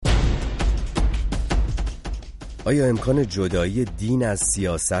آیا امکان جدایی دین از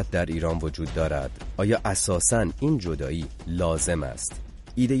سیاست در ایران وجود دارد؟ آیا اساساً این جدایی لازم است؟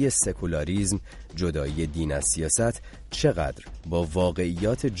 ایده سکولاریسم، جدایی دین از سیاست، چقدر با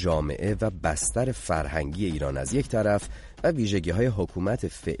واقعیات جامعه و بستر فرهنگی ایران از یک طرف و ویژگی‌های حکومت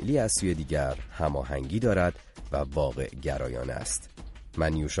فعلی از سوی دیگر هماهنگی دارد و واقع گرایانه است؟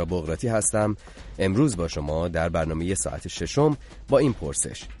 من یوشا بغراتی هستم. امروز با شما در برنامه ساعت ششم با این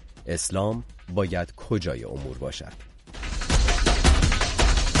پرسش: اسلام باید کجای امور باشد؟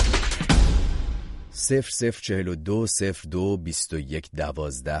 0042 02 21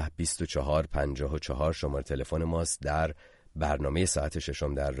 12 24 54 شماره تلفن ماست. در برنامه ساعت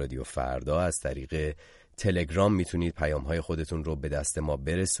ششم در رادیو فردا از طریق تلگرام میتونید پیام‌های خودتون رو به دست ما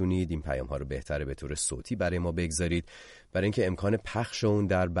برسونید. این پیام‌ها رو بهتره به طور صوتی برای ما بگذارید برای اینکه امکان پخش اون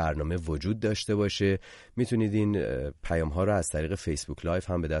در برنامه وجود داشته باشه. میتونید این پیام‌ها رو از طریق فیسبوک لایو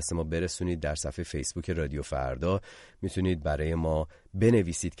هم به دست ما برسونید. در صفحه فیسبوک رادیو فردا میتونید برای ما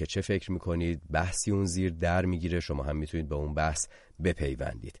بنویسید که چه فکر میکنید، بحثی اون زیر در میگیره، شما هم میتونید به اون بحث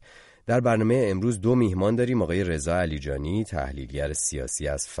بپیوندید. در برنامه امروز دو میهمان داریم: آقای رضا علیجانی، تحلیلگر سیاسی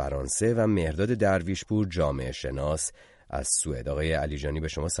از فرانسه، و مهرداد درویشپور، جامعه شناس از سوئد. آقای علیجانی به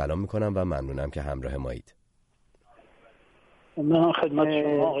شما سلام میکنم و ممنونم که همراه مایید. من خدمت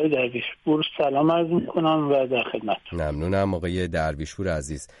شما آقای درویشپور سلام عرض میکنم و در خدمت. ممنونم آقای درویشپور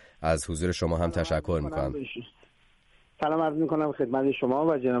عزیز، از حضور شما هم تشکر میکنم. سلام عرض میکنم خدمت شما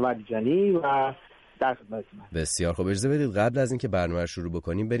و جناب علیجانی و در خدمتتون. بسیار خوب. اجازه بدید قبل از اینکه برنامه رو شروع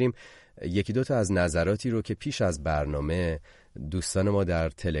بکنیم بریم یکی دو تا از نظراتی رو که پیش از برنامه دوستان ما در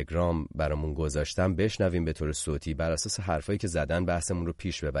تلگرام برامون گذاشتن بشنویم به طور صوتی، بر اساس حرفایی که زدن بحثمون رو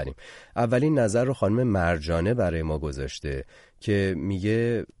پیش ببریم. اولین نظر رو خانم مرجانه برای ما گذاشته که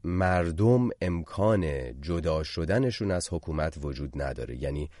میگه مردم امکان جدا شدنشون از حکومت وجود نداره.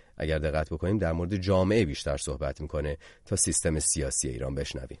 یعنی اگر دقت بکنیم در مورد جامعه بیشتر صحبت میکنه تا سیستم سیاسی ایران.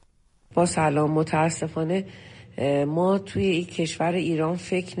 بشنویم. با سلام. متاسفانه ما توی این کشور ایران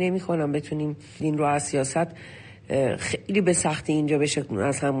فکر نمی کنم بتونیم دین رو از سیاست خیلی به سختی اینجا بشه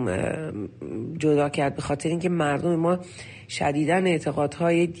از هم جدا کرد، به خاطر اینکه مردم ما شدیداً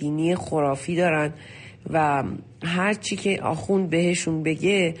اعتقادهای دینی خرافی دارن و هر چی که آخوند بهشون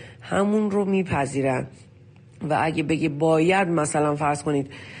بگه همون رو میپذیرن و اگه بگه باید مثلا فرض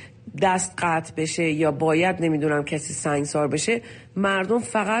کنید دست قطع بشه یا باید نمیدونم کسی سنگسار بشه، مردم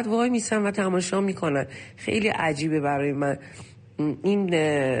فقط وای میسن و تماشا میکنن. خیلی عجیبه برای من این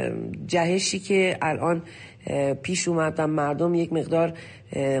جهشی که الان پیش اومدن. مردم یک مقدار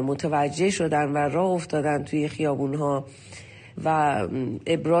متوجه شدن و راه افتادن توی خیابونها و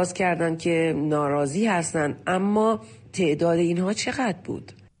ابراز کردن که ناراضی هستن، اما تعداد اینها چقدر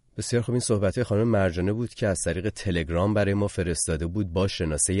بود؟ بسیار خوب. این صحبت خانم مرجانه بود که از طریق تلگرام برای ما فرستاده بود با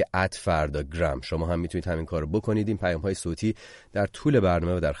شناسه @فرداگرام. شما هم میتونید همین کارو بکنید. این پیام‌های صوتی در طول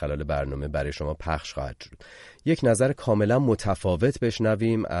برنامه و در خلال برنامه برای شما پخش خواهد شد. یک نظر کاملا متفاوت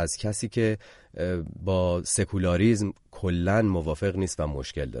بشنویم از کسی که با سکولاریسم کلاً موافق نیست و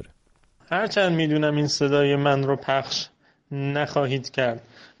مشکل داره. هرچند میدونم این صدای من رو پخش نخواهید کرد،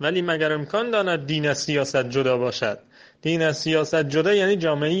 ولی مگر امکان دارد دین از سیاست جدا باشد؟ دین از سیاست جدا یعنی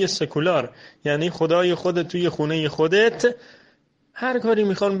جامعه سکولار، یعنی خدای خودت توی خونه خودت هر کاری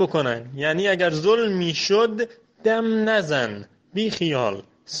میخوان بکنن. یعنی اگر ظلم میشد دم نزن، بی خیال،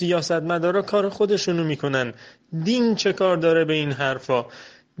 سیاستمدارا کار خودشونو میکنن. دین چه کار داره به این حرفا؟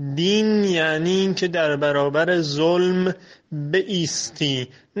 دین یعنی این که در برابر ظلم بایستی،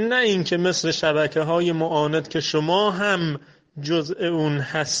 نه این که مثل شبکه‌های معاند که شما هم جزء اون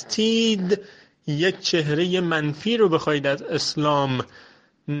هستید یک چهره منفی رو بخواید از اسلام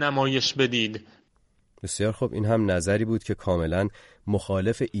نمایش بدید. بسیار خوب. این هم نظری بود که کاملا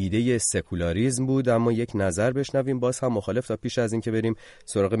مخالف ایده سکولاریسم بود. اما یک نظر بشنویم باز هم مخالف تا پیش از این که بریم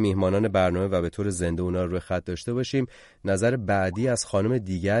سراغ میهمانان برنامه و به طور زنده اونا رو روی خط داشته باشیم. نظر بعدی از خانم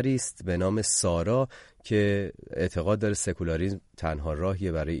دیگری است به نام سارا که اعتقاد داره سکولاریسم تنها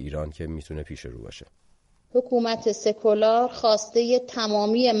راهیه برای ایران که میتونه پیش رو باشه. حکومت سکولار خواسته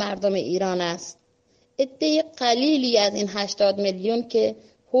تمامی مردم ایران است. عده قلیلی از این 80 میلیون که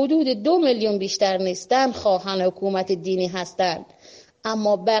حدود 2 میلیون بیشتر نیستند خواهان حکومت دینی هستند،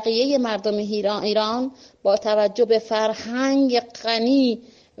 اما بقیه مردم ایران با توجه به فرهنگ غنی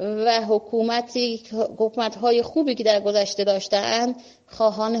و حکومت‌های خوبی که در گذشته داشته‌اند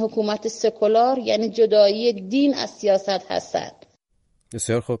خواهان حکومت سکولار یعنی جدایی دین از سیاست هستند.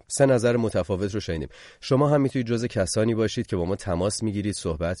 بسیار خوب. سه نظر متفاوت رو شنیدیم. شما هم میتونید جزء کسانی باشید که با ما تماس میگیرید،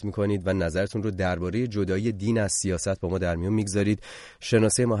 صحبت میکنید و نظرتون رو درباره جدایی دین از سیاست با ما در میون میگذارید.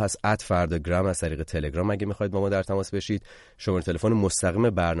 شناسه ما هست @فرداگرام از طریق تلگرام. اگه میخواید با ما در تماس بشید، شماره تلفن مستقیم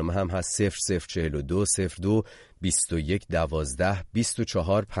برنامه هم هست 0042 02 21 12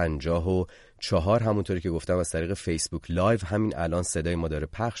 24 54. همونطوری که گفتم از طریق فیسبوک لایو همین الان صدای ما داره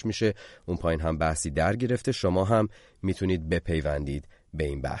پخش میشه، اون پایین هم بحثی در گرفته، شما هم میتونید بپیوندید به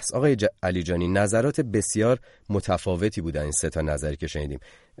این بحث. آقای علی جانی، نظرات بسیار متفاوتی بودن این 3 نظری که شنیدیم.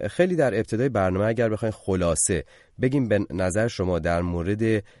 خیلی در ابتدای برنامه اگر بخواید خلاصه بگیم به نظر شما در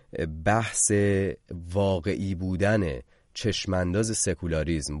مورد بحث واقعی بودن چشمانداز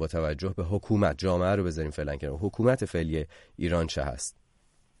سکولاریسم با توجه به حکومت، جامعه رو بذاریم فعلا کنار، حکومت فعلی ایران چه هست؟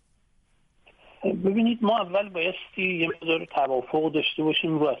 ببینید، ما اول بایستی یه مقدار توافق داشته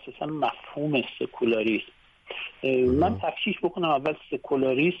باشیم رو اساسا مفهوم سکولاریسم. من تفکیک بکنم اول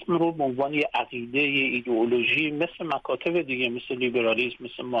سکولاریسم رو به عنوان یه عقیده، یه ایدئولوژی مثل مکاتب دیگه، مثل لیبرالیسم،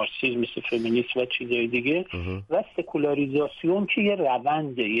 مثل مارکسیسم، مثل فمینیسم و چیزهای دیگه، و سکولاریزاسیون که یه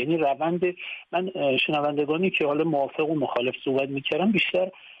رونده، یعنی روند. من شنوندگانی که حالا موافق و مخالف صحبت میکردم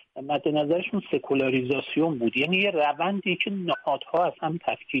بیشتر مد نظرشون سکولاریزاسیون بود، یعنی یه روندی که نهادها از هم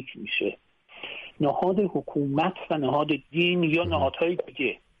تفکیک میشه، نهاد حکومت و نهاد دین یا نهادهای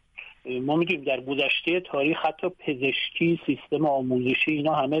دیگه. ما میگیم در گذشته تاریخ حتی پزشکی، سیستم آموزشی،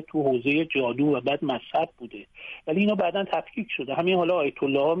 اینا همه تو حوزه جادو و بعد مذهب بوده، ولی اینا بعداً تفکیک شده. همین حالا آیت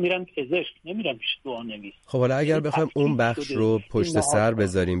الله ها میرن پزشک، نمیرن پیش دعانویس. خب حالا اگر بخوایم اون بخش رو پشت سر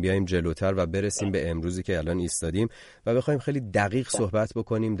بذاریم، بیایم جلوتر و برسیم به امروزی که الان ایستادیم و بخوایم خیلی دقیق صحبت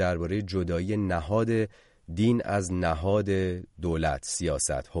بکنیم درباره جدایی نهاد دین از نهاد دولت،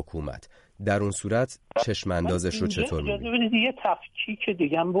 سیاست، حکومت، در اون صورت چشماندازش رو چطور می‌بینید؟ یه تفکیک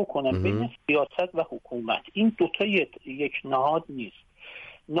دیگه هم بکنم بین سیاست و حکومت. این دوتا یک نهاد نیست.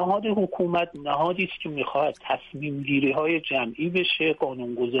 نهاد حکومت نهادی است که میخواد تصمیم گیری های جمعی بشه،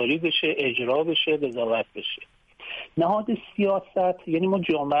 قانونگذاری بشه، اجرا بشه، قضاوت بشه. نهاد سیاست یعنی ما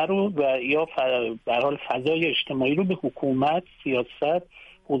جامعه رو و یا به هر حال فضای اجتماعی رو به حکومت، سیاست،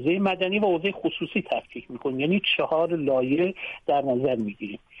 حوزه مدنی و حوزه خصوصی تفکیک میکنیم، یعنی 4 لایه در نظر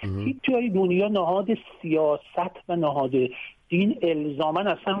میگیریم. هیچ جای دنیا نهاد سیاست و نهاد دین الزاماً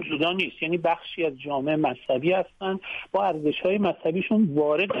اصلا جدا نیست، یعنی بخشی از جامعه مذهبی هستن، با ارزش‌های مذهبیشون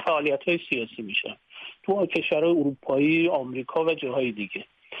وارد فعالیت‌های سیاسی میشن تو کشورهای اروپایی، آمریکا و جاهای دیگه.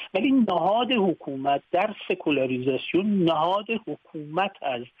 ولی نهاد حکومت در سکولاریزاسیون، نهاد حکومت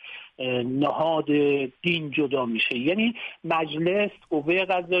از نهاد دین جدا میشه، یعنی مجلس، قوه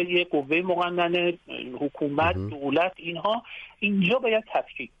قضاییه، قوه مقننه، حکومت، دولت، اینها اینجا باید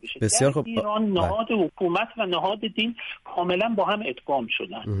تفکیک بشه. بسیار خوب. ایران نهاد حکومت و نهاد دین کاملا با هم ادغام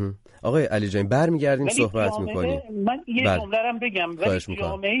شدن. آقای علی جان برمیگردیم صحبت میکنیم. من یه جمله رو بگم، ولی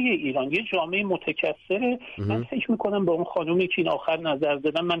جامعه ایران یه جامعه متکثره. من فکر میکنم با اون خانومی که این آخر نظر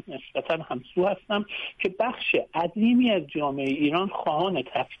دادن من نسبتا همسو هستم که بخش عظیمی از جامعه ایران خواهان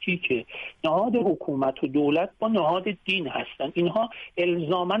تفکیک نهاد حکومت و دولت با نهاد دین هستن. اینها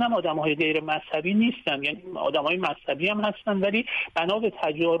الزاماً هم آدم‌های غیر مذهبی نیستن، یعنی آدم‌های مذهبی هم هستن، ولی بنا به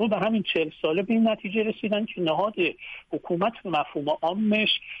تجارب همین 40 ساله به این نتیجه رسیدن که نهاد حکومت به مفهوم عامش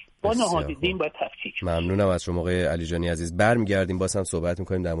با نهاد دین باید تفکیک. ممنونم از شما آقای علی جانی عزیز. برمیگردیم باز هم صحبت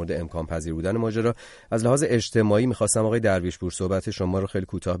می‌کنیم در مورد امکان پذیر بودن ماجرا. از لحاظ اجتماعی می‌خواستم آقای درویشپور صحبت شما رو خیلی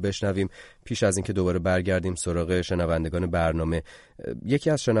کوتاه بشنویم پیش از اینکه دوباره برگردیم سراغ شنوندگان برنامه. یکی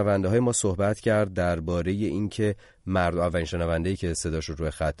از شنونده‌های ما صحبت کرد درباره اینکه اولین شنونده‌ای که صداش رو روی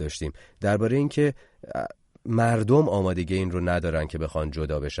خط داشتیم، درباره اینکه مردم آمادگی این رو ندارن که بخوان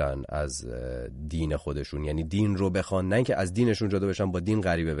جدا بشن از دین خودشون، یعنی دین رو بخوان، نه اینکه از دینشون جدا بشن با دین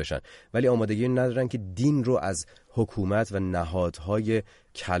غریبه بشن، ولی آمادگی ندارن که دین رو از حکومت و نهادهای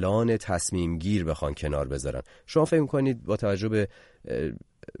کلان تصمیم گیر بخوان کنار بذارن. شما فکر می‌کنید با توجه به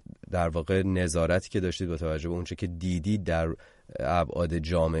در واقع نظارتی که داشتید، با توجه به اونچه که دیدید در ابعاد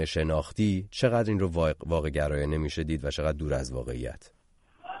جامعه شناختی، چقدر این رو واقع گرایانه میشه دید و چقدر دور از واقعیت؟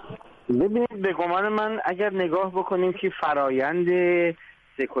 ببینید، به گمان من اگر نگاه بکنیم که فرایند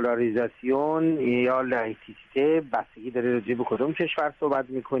سکولاریزاسیون یا لایسیته بستگی داره راجع به کدوم کشور صحبت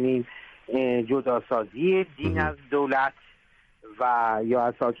میکنیم، جداسازی دین از دولت و یا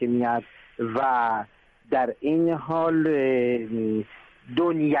از حاکمیت و در این حال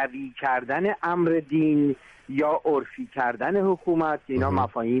دنیوی کردن امر دین یا عرفی کردن حکومت، اینا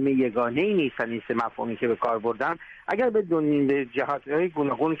مفاهیم یگانه‌ای نیستن. این سه مفاهیمی که به کار بردم اگر به جهات‌های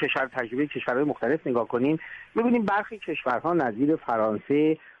گوناگون تجربه کشورهای مختلف نگاه کنیم، می‌بینیم برخی کشورها نظیر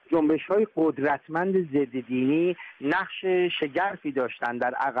فرانسه جنبش‌های قدرتمند ضد دینی نقش شگرفی داشتن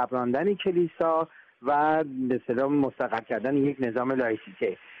در عقب راندن کلیسا و به اصطلاح مستقر کردن یک نظام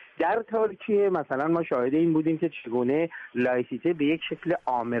لایسیته. در ترکیه مثلا ما شاهد این بودیم که چگونه لایسیته به یک شکل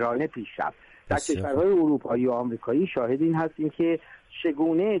آمرانه پیش رفت. در کشورهای اروپایی و آمریکایی شاهد این هستیم که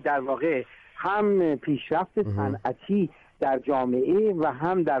چگونه در واقع هم پیشرفت صنعتی در جامعه و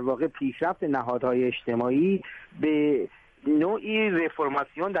هم در واقع پیشرفت نهادهای اجتماعی به نوعی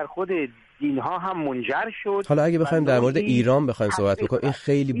رفرماسیون در خود دینها هم منجر شد. حالا اگه بخوایم در مورد ایران بخوایم صحبت بکنیم، این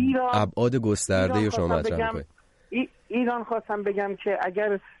خیلی ابعاد گسترده شما مطرح می‌کنید. ایران خواستم بگم که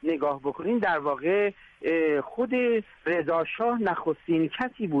اگر نگاه بکنین در واقع خود رضا شاه نخستین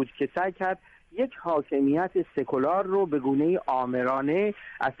کسی بود که سعی کرد یک حاکمیت سکولار رو به گونه آمرانه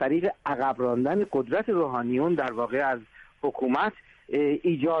از طریق عقب راندن قدرت روحانیون در واقع از حکومت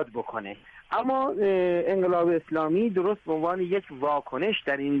ایجاد بکنه. اما انقلاب اسلامی درست به عنوان یک واکنش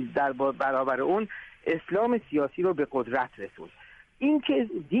در برابر اون اسلام سیاسی رو به قدرت رسوند. این که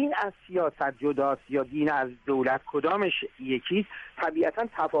دین از سیاست جداست یا دین از دولت کدامش یکیست، طبیعتا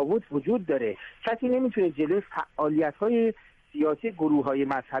تفاوت وجود داره. کسی نمیتونه جلوی فعالیت‌های سیاسی گروه‌های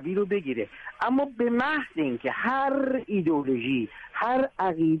مذهبی رو بگیره، اما به محض اینکه هر ایدئولوژی، هر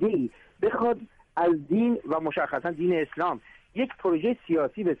عقیده‌ای بخواد از دین و مشخصا دین اسلام یک پروژه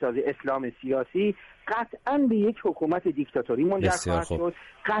سیاسی بسازه، اسلام سیاسی، قطعاً به یک حکومت دیکتاتوری منجر خواهد شد،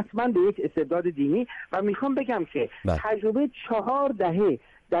 قطعاً به یک استبداد دینی. و میخوام بگم که تجربه 4 دهه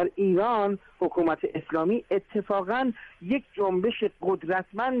در ایران حکومت اسلامی اتفاقاً یک جنبش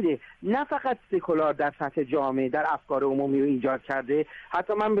قدرتمند نه فقط سکولار در سطح جامعه، در افکار عمومی رو ایجاد کرده.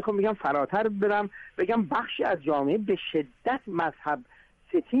 حتی من میخوام بگم فراتر برم بگم بخشی از جامعه به شدت مذهب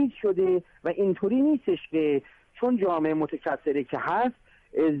ستیز شده و اینطوری نیستش که چون جامعه متکثره که هست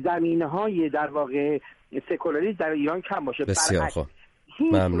زمینه‌های در واقع سکولاریسم در ایران کم باشه. بسیار خوب،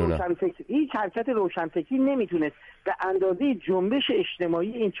 ممنونم. هیچ حرکت روشنفکری نمیتونست به اندازه جنبش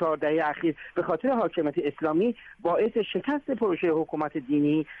اجتماعی این 4 دهه اخیر به خاطر حاکمیت اسلامی باعث شکست پروژه حکومت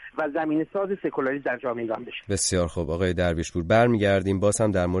دینی و زمینه ساز سکولاریسم در جامعه ایران بشه. بسیار خوب آقای درویشپور، برمیگردیم باز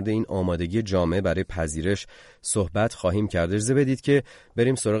هم در مورد این آمادگی جامعه برای پذیرش صحبت خواهیم کرد. اجازه بدید که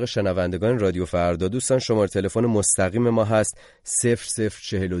بریم سراغ شنوندگان رادیو فردا. دوستان شماره تلفن مستقیم ما هست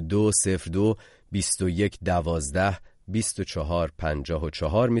 0042 02 21 12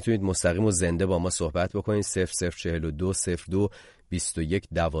 2454. میتونید مستقیم و زنده با ما صحبت بکنید. 0042 02 21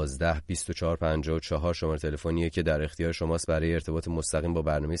 12 2454 شماره تلفنیه که در اختیار شماست برای ارتباط مستقیم با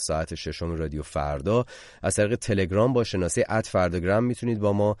برنامه ساعت 6 رادیو فردا. از طریق تلگرام با شناسه @فرداگرام میتونید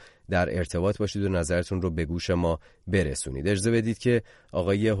با ما در ارتباط باشید و نظرتون رو به گوش ما برسونید. اجازه بدید که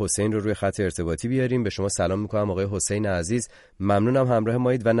آقای حسین رو روی خط ارتباطی بیاریم. به شما سلام میکنم آقای حسین عزیز، ممنونم همراه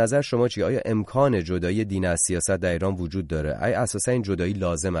مایید. و نظر شما چیه؟ آیا امکان جدایی دین از سیاست در ایران وجود داره؟ آیا اساسا این جدایی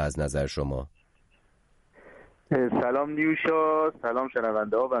لازمه از نظر شما؟ سلام نیوشا، سلام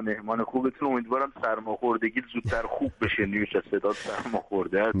شنونده ها و مهمان خوبتون. امیدوارم سرماخوردگی زودتر خوب بشه. نیوشا صدات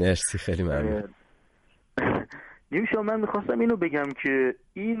سرماخورده است. مرسی، خیلی ممنون. نیوشا من میخواستم اینو بگم که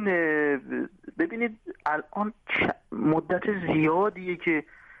این ببینید الان مدت زیادیه که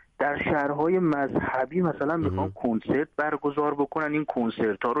در شهرهای مذهبی مثلا میخوان کنسرت برگزار بکنن، این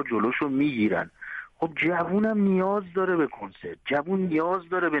کنسرت ها رو جلوشو میگیرن. خب جوونم نیاز داره به کنسرت، جوون نیاز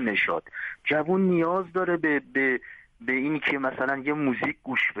داره به نشاط، جوون نیاز داره به این که مثلا یه موزیک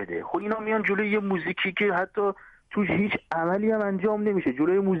گوش بده. خب اینا میان جلوی یه موزیکی که حتی توش هیچ عملی هم انجام نمیشه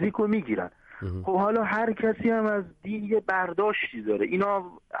جلوی موزیک رو میگیرن. خب حالا هر کسی هم از دین یه برداشتی داره،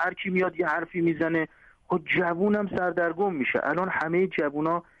 اینا هر کی میاد یه حرفی میزنه، خب جوونم سردرگم میشه. الان همه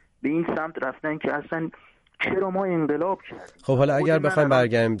جوونا به این سمت رفتن که اصلا چرا ما انقلاب کردیم. خب حالا اگر بخوایم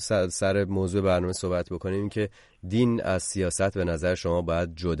برگردیم سر موضوع برنامه صحبت بکنیم که دین از سیاست به نظر شما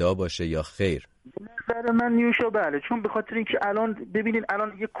باید جدا باشه یا خیر؟ به نظر من نیوشا بله، چون به خاطر اینکه الان ببینین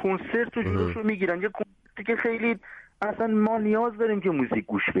الان یه کنسرت رو جلوشو میگیرن، یه کنسرتی که خیلی اصلا ما نیاز داریم که موزیک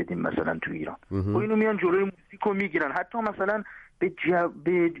گوش بدیم مثلا تو ایران و اینو میان جلوی موزیک رو میگیرن. حتی مثلا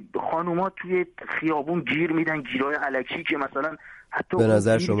به خانوما توی خیابون گیر میدن، گیرای الکی که مثلا حتی به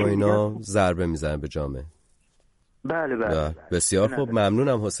نظر شما اینا ضربه میزنن به جامعه؟ بله. بسیار خوب،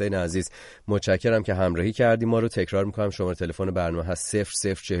 ممنونم حسین عزیز، متشکرم که همراهی کردیم. ما رو تکرار میکنم شماره تلفن برنامه هست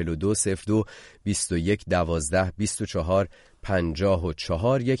 0042 02 21 12 24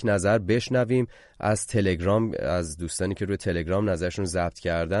 54. یک نظر بشنویم از تلگرام، از دوستانی که روی تلگرام نظرشون ضبط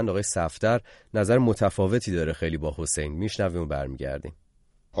کردن. آقای صفدر نظر متفاوتی داره خیلی با حسین، میشنویم و برمیگردیم.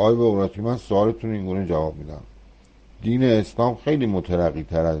 آقای بغراتی، من سوالتون اینگونه جواب میدم. دین اسلام خیلی مترقی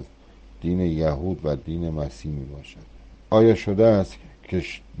تر از دین یهود و دین مسیح می باشد. آیا شده است که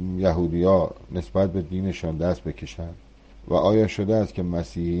یهودی‌ها نسبت به دینشان دست بکشند و آیا شده است که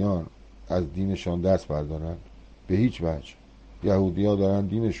مسیحیان از دینشان دست بردارند؟ به هیچ وجه. یهودی‌ها دارن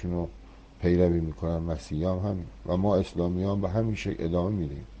دینشون رو پیروی میکنن، مسیحیان همین، و ما اسلامیان به همین شکل ادامه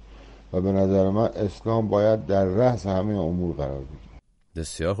میدیم و به نظر من اسلام باید در رأس همه امور قرار بگیره.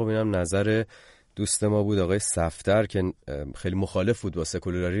 بسیار خوب، اینم نظر دوست ما بود آقای صفتر که خیلی مخالف بود با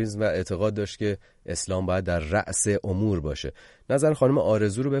سکولاریسم و اعتقاد داشت که اسلام باید در رأس امور باشه. نظر خانم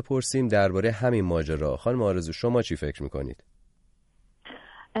آرزو رو بپرسیم درباره همین ماجرا. خانم آرزو شما چی فکر میکنید؟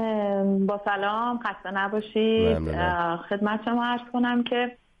 با سلام، خسته نباشید. خدمت شما عرض کنم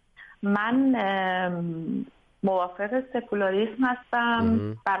که من موافق سکولاریسم هستم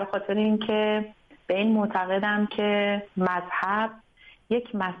برای خاطر اینکه به این معتقدم که مذهب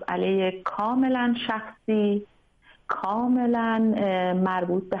یک مسئله کاملا شخصی، کاملا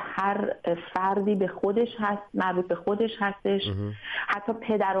مربوط به هر فردی به خودش هست، مربوط به خودش هستش. حتی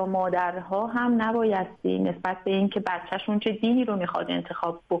پدر و مادرها هم نبایستی نسبت به این که بچهشون چه دینی رو میخواد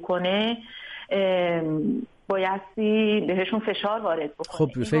انتخاب بکنه بایستی بهشون فشار وارد بکنه.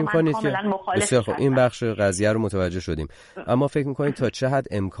 خب فکر می‌کنید که بسیار خب این بخش قضیه رو متوجه شدیم، اما فکر می‌کنید تا چه حد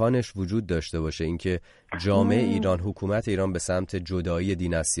امکانش وجود داشته باشه اینکه جامعه ایران، حکومت ایران به سمت جدایی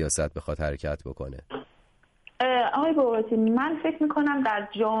دین از سیاست بخواد حرکت بکنه؟ آقای باباتی، من فکر می‌کنم در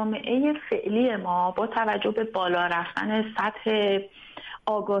جامعه فعلی ما با توجه به بالا رفتن سطح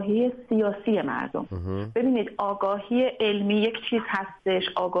آگاهی سیاسی مردم، ببینید آگاهی علمی یک چیز هستش،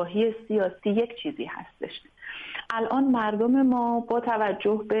 آگاهی سیاسی یک چیزی هستش. الان مردم ما با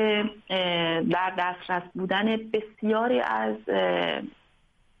توجه به در دسترس بودن بسیاری از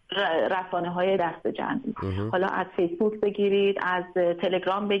رسانه‌های دسته‌جمعی، حالا از فیسبوک بگیرید، از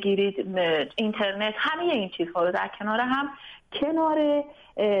تلگرام بگیرید، اینترنت، همه این چیزها رو در کنار هم، کنار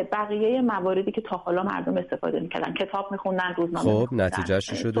بقیه مواردی که تا حالا مردم استفاده می‌کردن، کتاب می‌خوندن، روزنامه خب نتیجهش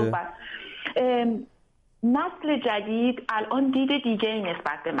چی شده؟ نسل جدید الان دید دیگه‌ای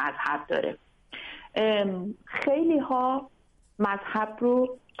نسبت به مذهب داره. خیلی ها مذهب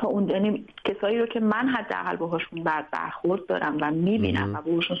رو تا اون، یعنی کسایی رو که من حداقل باهاشون برخورد دارم و میبینم و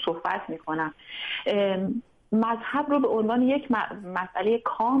باهاشون صحبت میکنم، مذهب رو به عنوان یک مسئله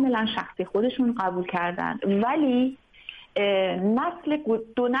کاملا شخصی خودشون قبول کردن. ولی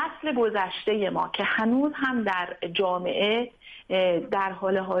دو نسل گذشته ما که هنوز هم در جامعه در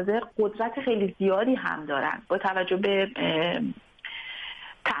حال حاضر قدرت خیلی زیادی هم دارن با توجه به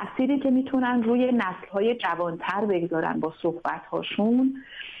تأثیری که میتونن روی نسل‌های جوانتر بگذارن با صحبت‌هاشون،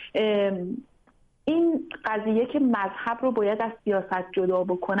 این قضیه که مذهب رو باید از سیاست جدا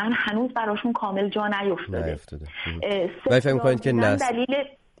بکنن هنوز براشون کامل جا نیفتاده. ولی فکر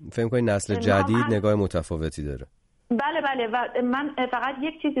می‌کنید نسل جدید نگاه متفاوتی داره؟ بله و من فقط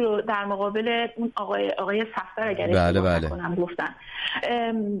یک چیزی رو در مقابل اون آقای صفتر اگر کنم گفتن.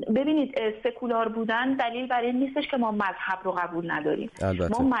 ببینید سکولار بودن دلیل بر این نیستش که ما مذهب رو قبول نداریم.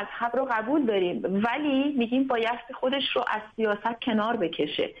 ما مذهب رو قبول داریم ولی میگیم بایستی خودش رو از سیاست کنار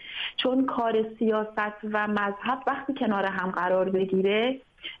بکشه، چون کار سیاست و مذهب وقتی کنار هم قرار بگیره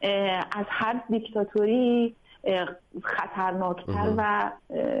از هر دیکتاتوری خطرناکتر و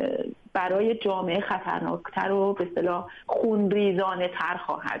برای جامعه خطرناکتر و به اصطلاح خونریزانه تر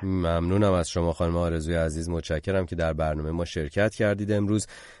خواهد. ممنونم از شما خانم آرزوی عزیز، متشکرم که در برنامه ما شرکت کردید امروز.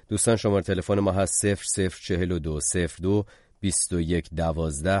 دوستان شماره تلفن ما هست 0042 02 21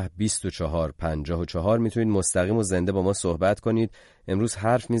 12 24 54. میتونید مستقیم و زنده با ما صحبت کنید. امروز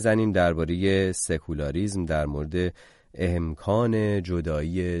حرف میزنیم درباره سکولاریسم، در مورد امکان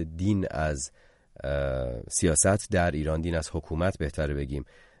جدایی دین از سیاست در ایران، دین از حکومت بهتره بگیم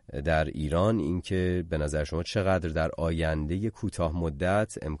در ایران. اینکه به نظر شما چقدر در آینده کوتاه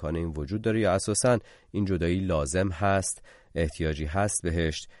مدت امکان این وجود داره یا اساساً این جدایی لازم هست، احتیاجی هست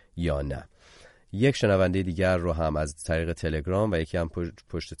بهش یا نه. یک شنونده دیگر رو هم از طریق تلگرام و یکی هم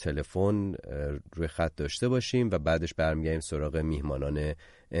پشت تلفن روی خط داشته باشیم و بعدش برمیگردیم سراغ میهمانان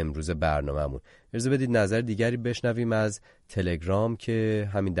امروز برنامه‌مون. اجازه بدید نظر دیگری بشنویم از تلگرام که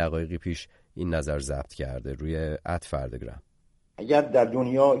همین دقایقی پیش این نظر ضبط کرده روی @فردگرام. اگر در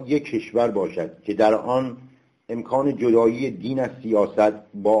دنیا یک کشور باشد که در آن امکان جدایی دین از سیاست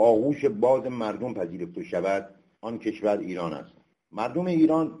با آغوش باز مردم پذیرفته شود، آن کشور ایران است. مردم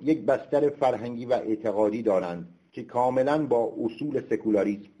ایران یک بستر فرهنگی و اعتقادی دارند که کاملا با اصول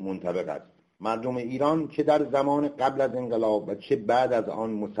سکولاریسم منطبق است. مردم ایران چه در زمان قبل از انقلاب و چه بعد از آن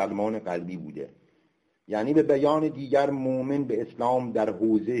مسلمان قلبی بوده، یعنی به بیان دیگر مومن به اسلام در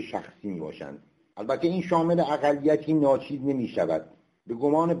حوزه شخصی می باشند. البته این شامل اقلیتی ناچیز نمی شود. به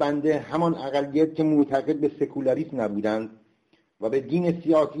گمان بنده همان اقلیت که معتقد به سکولاریسم نبودند و به دین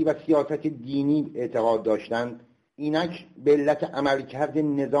سیاسی و سیاست دینی اعتقاد داشتند، اینک به علت عملکرد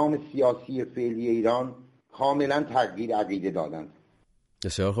نظام سیاسی فعلی ایران کاملا تغییر عقیده دادند.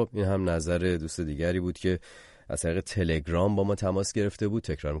 بسیار خب، این هم نظر دوست دیگری بود که از طریق تلگرام با ما تماس گرفته بود.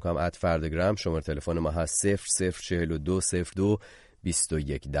 تکرار میکنم @فردگرام، شماره تلفن ما هست 0042 02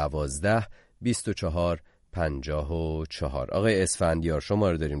 21 12 24 54. آقای اسفندیار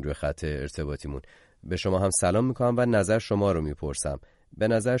شما رو داریم روی خط ارتباطیمون. به شما هم سلام میکنم و نظر شما رو میپرسم. به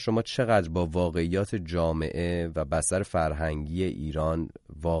نظر شما چقدر با واقعیات جامعه و بستر فرهنگی ایران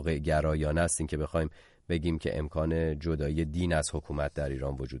واقع گرایانه هستین که بخوایم بگیم که امکان جدایی دین از حکومت در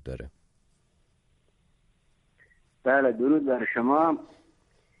ایران وجود داره؟ بله، درود بر شما.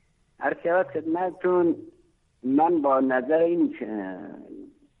 هر شود خدمتتون، من با نظر این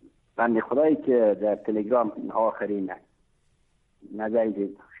بنده خدایی که در تلگرام آخرین نظری که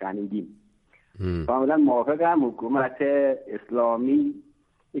شنیدیم کاملا موافقم. حکومت اسلامی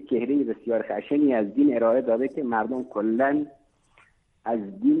یک چهره بسیار خشنی از دین ارائه داده که مردم کلا از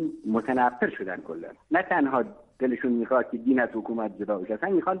دین متنفر شدن. کلا نه تنها دلشون میخواد که دین از حکومت جدا بشه، اصلا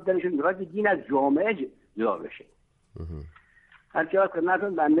میخواد دلشون میخواد که دین از جامعه جدا بشه. هرچند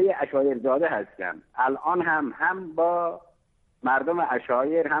خدمتتون بنده اشایر زاده هستم، الان هم با مردم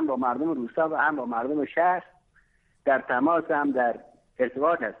اشایر، هم با مردم روستا و هم با مردم شهر در تماس، هم در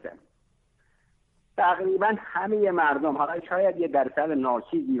ارتباط هستم. تقریبا همه مردم، حالا شاید یه درصد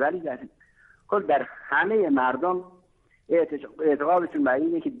ناچیزی، ولی در کل در همه مردم اعتقادشون بر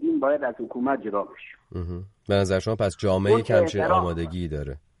اینه که دین باید از حکومت جدا بشه. به نظر شما پس جامعه کمچین آمادگی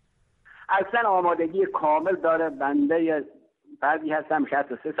داره؟ اصلا آمادگی کامل داره. بنده بعضی هستم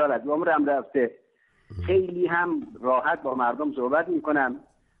 63 سال از عمرم رفته، خیلی هم راحت با مردم صحبت میکنم.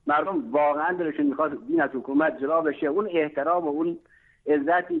 مردم واقعا دلشون میخواد دین از حکومت جدا بشه. اون احترام و اون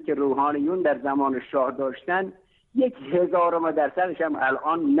عزتی که روحانیون در زمان شاه داشتن 1000% هم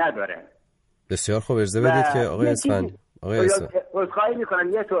الان نداره. بسیار خوب. اجازه بدید که آقای اسفند خواهی میکنم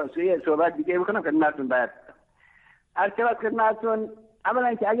یه صحبت دیگه میکنم خدمتتون. بعد البته خدمتتون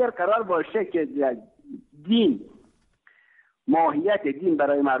اولا که اگر قرار باشه که دین، ماهیت دین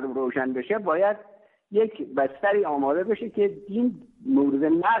برای مردم روشن بشه، باید یک بستری آماده بشه که دین مورد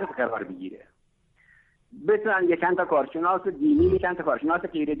نقد قرار بگیره. بتونن یک چند تا کارشناس دینی، یک چند تا کارشناس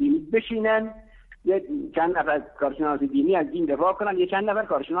غیر دینی بشینن، یک چند نفر کارشناس دینی از دین دفاع کنن، یک چند نفر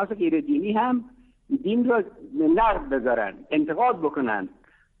کارشناس غیر دینی هم دین رو نقد بذارن، انتقاد بکنن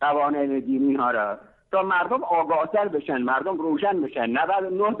قوانین دینی ها را، تا مردم آگاهتر بشن، مردم روشن بشن.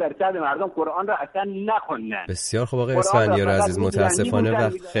 99% مردم قرآن را اصلا نخوندن. بسیار خوب آقای اسفندیار عزیز، متاسفانه و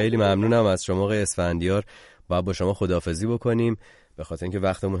خیلی ممنونم از شما آقای اسفندیار. باید با شما خداحافظی بکنیم به خاطر اینکه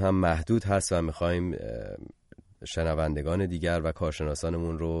وقتمون هم محدود هست و میخوایم شنوندگان دیگر و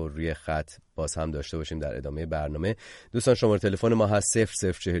کارشناسانمون رو روی خط باز هم داشته باشیم در ادامه برنامه. دوستان شماره تلفن ما هست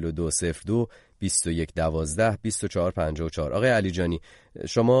 004202 2112 2454. آقای علی جانی،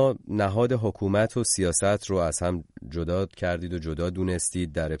 شما نهاد حکومت و سیاست رو از هم جدا کردید و جدا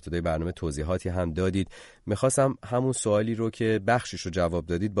دونستید، در ابتدای برنامه توضیحاتی هم دادید. میخواستم همون سوالی رو که بخشش رو جواب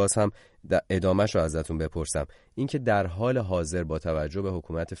دادید باز هم ادامهش رو ازتون بپرسم. اینکه در حال حاضر با توجه به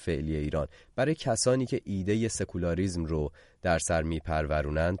حکومت فعلی ایران، برای کسانی که ایده سکولاریسم رو در سر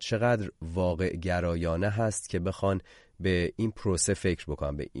میپرورونند، چقدر واقع گرایانه هست که بخوان به این پروسه فکر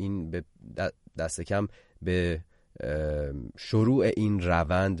بکنن، به این دست کم به شروع این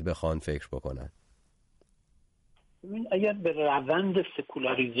روند بخوان فکر بکنن؟ اگر به روند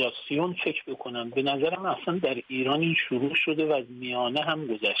سکولاریزاسیون فکر بکنم، به نظرم اصلا در ایران این شروع شده و از میانه هم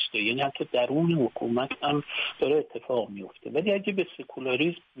گذشته، یعنی حتی درون حکومت هم داره اتفاق میفته. ولی اگه به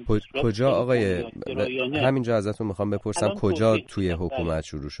سکولاریسم کجا آقای همینجا ازتون میخوام بپرسم کجا توی حکومت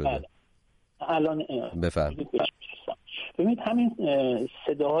شروع شده؟ الان بفرمایید. ببینید همین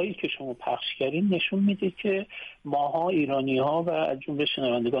صداهایی که شما پخش کردین نشون میده که ماها ایرانی ها و از جمله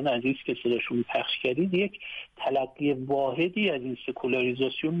شنوندگان عزیز که صداشون پخش کردید یک تلقی واحدی از این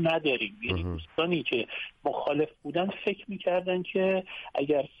سکولاریزاسیون نداریم. یعنی دوستانی که مخالف بودن فکر میکردن که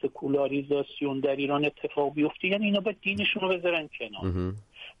اگر سکولاریزاسیون در ایران اتفاق بیفته یعنی اینا باید دینشون رو بذارن کنار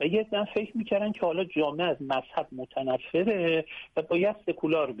و یه دن فکر میکردن که حالا جامعه از مذهب متنفره و باید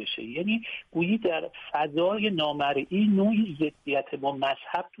سکولار بشه. یعنی گویی در فضای نامرئی نوعی ضدیت با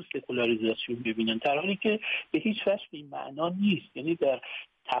مذهب تو سکولاریزاسیون ببینن، در حالی که به هیچ وجه این معنا نیست. یعنی در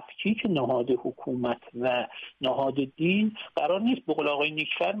تفکیک نهاد حکومت و نهاد دین قرار نیست، به قول آقای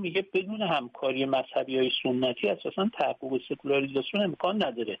نیکفر میگه بدون همکاری مذهبی های سنتی اساسا تحقق سکولاریزاسیون امکان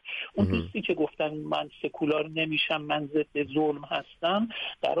نداره. اون دوستی که گفتن من سکولار نمیشم، من ضد ظلم هستم،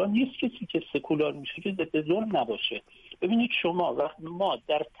 قرار نیست کسی که سکولار میشه که ضد ظلم نباشه. ببینید شما وقتی ما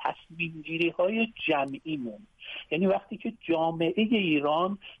در تصمیم گیری های جمعیمون، یعنی وقتی که جامعه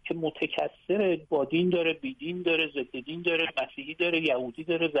ایران که متکثر با دین داره، بی دین داره، ضد دین داره، مسیحی داره، یهودی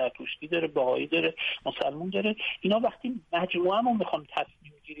داره، زرتشتی داره، بهایی داره، مسلمان داره، اینا وقتی مجموعه ما میخوام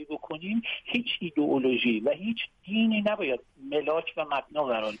تصمیم گیری بکنیم هیچ ایدئولوژی و هیچ دینی نباید ملاک و مبنا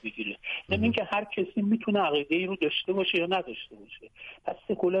قرار بگیره. یعنی که هر کسی میتونه عقیده‌ای رو داشته باشه یا نداشته باشه. پس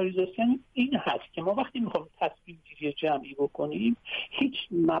سکولاریزاسیون این هست که ما وقتی میخوایم تصمیم گیری جمعی بکنیم هیچ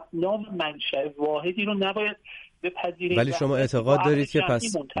مبنا و منشأ واحدی رو نباید بپذیریم. ولی شما اعتقاد دارید که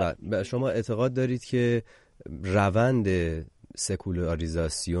شما اعتقاد دارید که روند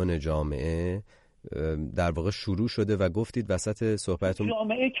سکولاریزاسیون جامعه در واقع شروع شده و گفتید وسط صحبتتون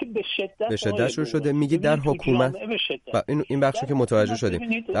جامعه که به شدت شروع شده، میگید در حکومت این بخشو که متوجه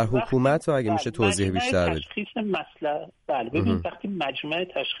شدیم در حکومت رو اگه میشه توضیح بیشتر بدید. تشخیص مصلحت ببینید وقتی مجمع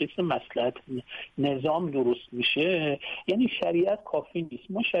تشخیص مصلحت نظام درست میشه یعنی شریعت کافی نیست.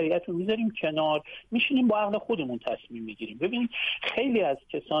 ما شریعت رو میذاریم کنار، میشینیم با عقل خودمون تصمیم میگیریم. ببینید خیلی از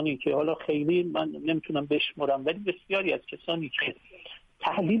کسانی که حالا خیلی من نمیتونم بشمرم ولی بسیاری از کسانی که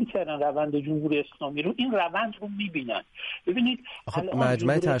تحلیل کردن روند جمهوری اسلامی رو این روند رو میبینن. ببینید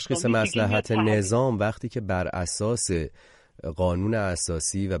مجمع تشخیص مصلحت نظام وقتی که بر اساس قانون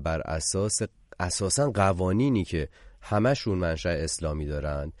اساسی و بر اساس اساساً قوانینی که همشون منشأ اسلامی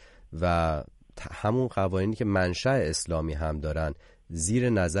دارن و همون قوانینی که منشأ اسلامی هم دارن زیر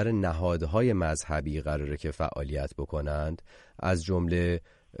نظر نهادهای مذهبی قراره که فعالیت بکنند، از جمله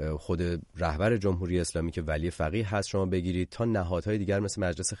خود رهبر جمهوری اسلامی که ولی فقیه هست شما بگیرید تا نهادهای دیگر مثل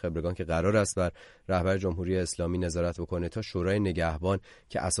مجلس خبرگان که قرار است بر رهبر جمهوری اسلامی نظارت بکنه تا شورای نگهبان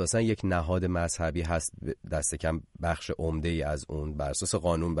که اساساً یک نهاد مذهبی هست، دست کم بخش عمده‌ای از اون بر اساس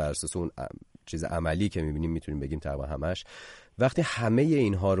قانون، بر اساس اون چیز عملی که می‌بینیم میتونیم بگیم تقریبا همش. وقتی همه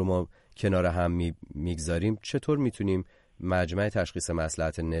اینها رو ما کنار هم میگذاریم چطور میتونیم مجمع تشخیص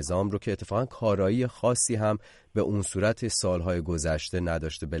مصلحت نظام رو که اتفاقا کارایی خاصی هم به اون صورت سالهای گذشته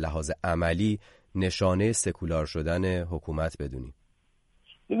نداشته به لحاظ عملی نشانه سکولار شدن حکومت بدونیم؟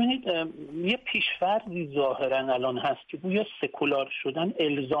 ببینید یه پیش‌فرضی ظاهراً الان هست که گویا سکولار شدن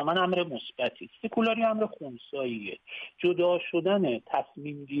الزاماً امر مثبتی است. سکولاری امر خنثیه. جدا شدن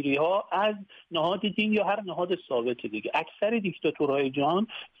تصمیم گیری ها از نهاد دین یا هر نهاد ثابت دیگه. اکثر دیکتاتورهای جهان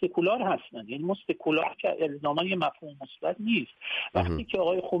سکولار هستند. یعنی ما سکولار که الزاماً یه مفهوم مثبت نیست. وقتی که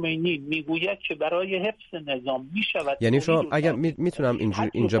آقای خمینی میگوید که برای حفظ نظام میشود، یعنی شما اگر میتونم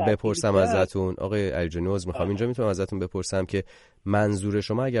اینجا بپرسم ازتون آقای علیجانی، میخوام اینجا میتونم ازتون بپرسم که منظور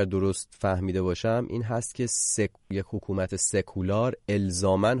شما اگر درست فهمیده باشم این هست که یک حکومت سکولار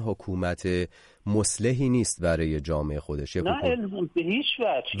الزاماً حکومت مصلحی نیست برای جامعه خودش. نه الزام به هیچ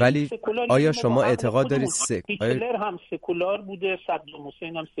وجه. ولی آیا شما اعتقاد دارید هیتلر هم سکولار بوده، صدام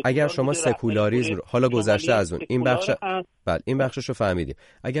حسین هم سکولار اگر شما سکولاریسم رو حالا گذشته از اون این بخشش رو فهمیدیم،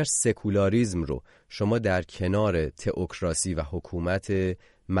 اگر سکولاریسم رو شما در کنار تئوکراسی و حکومت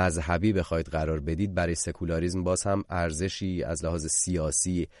مذهبی بخواید قرار بدید، برای سکولاریسم باز هم ارزشی از لحاظ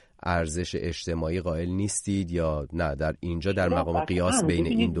سیاسی، ارزش اجتماعی قائل نیستید یا نه در اینجا در مقام قیاس بین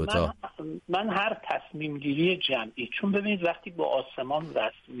این دوتا؟ من هر تصمیم گیری جمعی، چون ببینید وقتی با آسمان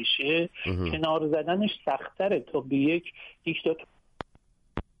وصل میشه کنار زدنش سخت‌تره تا به یک دیکتاتور.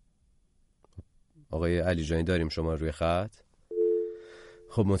 آقای علیجانی داریم شما روی خط؟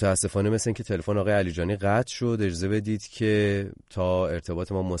 خب متاسفانه مثل این که تلفن آقای علیجانی قطع شد. اجازه بدید که تا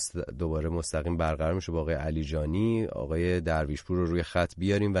ارتباط ما دوباره مستقیم برقرار میشه با آقای علیجانی، آقای درویشپور رو روی خط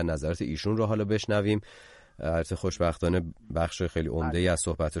بیاریم و نظرات ایشون رو حالا بشنویم. البته خوشبختانه بخش خیلی عمده‌ای از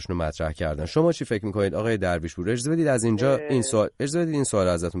صحبتاشون رو مطرح کردن. شما چی فکر می‌کنید آقای درویشپور؟ اجازه بدید از اینجا این سوال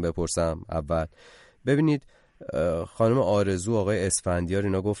ازتون بپرسم. اول ببینید خانم آرزو، آقای اسفندیار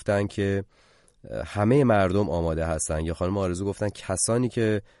اینا گفتن که همه مردم آماده هستن، یا خانم آرزو گفتن کسانی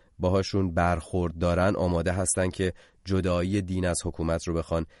که باهاشون برخورد دارن آماده هستن که جدایی دین از حکومت رو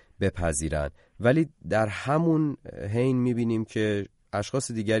بخوان بپذیرن، ولی در همون حین میبینیم که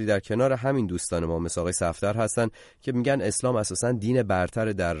اشخاص دیگری در کنار همین دوستان ما مثل آقای صفدر هستن که میگن اسلام اساساً دین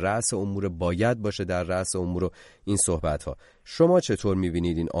برتر، در رأس امور باید باشه، در رأس امور این صحبت ها. شما چطور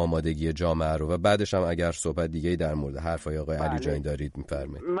میبینید این آمادگی جامعه رو؟ و بعدش هم اگر صحبت دیگه‌ای در مورد حرفای آقای علیجانی دارید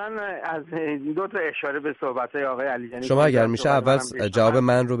میفرمایید. من از دو تا اشاره به صحبت‌های آقای علیجانی شما اگر میشه اول جواب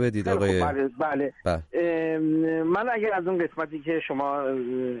من رو بدید آقای. بله. من اگر از اون قسمتی که شما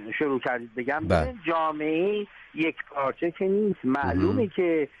شروع کردید بگم، جامعه یک پارچه که نیست. معلومه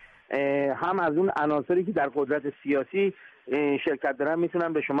که هم از اون عناصری که در قدرت سیاسی شرکت دارن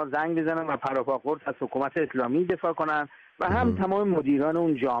میتونن به شما زنگ بزنن و پراپاقورت از حکومت اسلامی دفاع کنن و هم تمام مدیران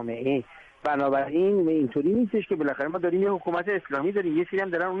اون جامعه. بنابراین اینطوری نیستش که بالاخره ما داریم یه حکومت اسلامی داریم، یه سری هم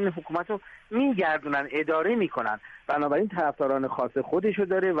دارن اون حکومت رو میگردونن، اداره میکنن، بنابراین طرفداران خاص خودشو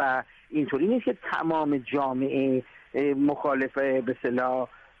داره و اینطوری نیست که تمام جامعه مخالف به اصطلاح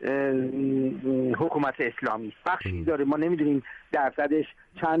حکومت اسلامی بخشی داره، ما نمیدونیم درصدش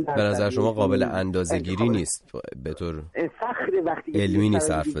چند درصد. به نظر شما قابل اندازه‌گیری نیست به طور سخت وقتی علمی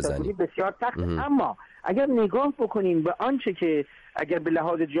نیست حرف بزنیم، بسیار سخت. اما اگر نگاه بکنیم به آنچه که اگر به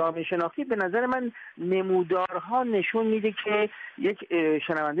لحاظ جامعه شناختی به نظر من نمودارها نشون میده که یک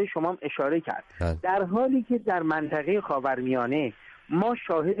شنونده شما هم اشاره کرد در حالی که در منطقه خاورمیانه ما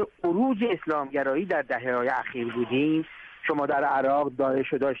شاهد عروج اسلامگرایی در دهه‌های اخیر بودیم. شما در عراق داعش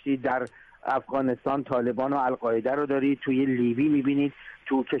رو داشتید، در افغانستان طالبان و القاعده رو دارید، توی لیبی میبینید،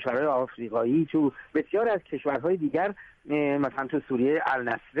 تو کشورهای آفریقایی، تو بسیار از کشورهای دیگر مثلا تو سوریه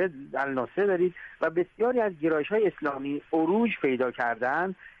النصره دارید و بسیاری از گرایش‌های اسلامی عروج پیدا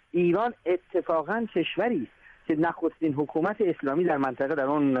کردن. ایران اتفاقا کشوری است که نخستین حکومت اسلامی در منطقه در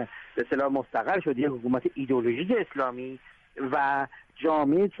اون به اصطلاح مستقر شد، یک حکومت ایدئولوژیک اسلامی و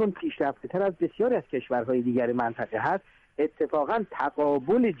جامعه چون پیشرفته‌تر از بسیاری از کشورهای دیگر منطقه هست، اتفاقا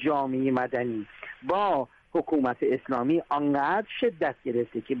تقابل جامعه مدنی با حکومت اسلامی آنقدر شدت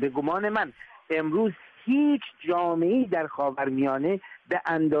گرفته که به گمان من امروز هیچ جامعه‌ای در خاورمیانه به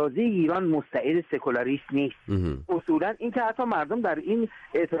اندازه ایران مستعد سکولاریسم نیست. اصولا این که حتی مردم در این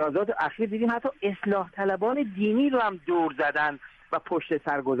اعتراضات اخیر دیدیم حتی اصلاح طلبان دینی رو هم دور زدن و پشت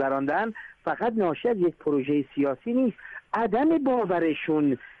سر گذراندن، فقط ناشی از یک پروژه سیاسی نیست، عدم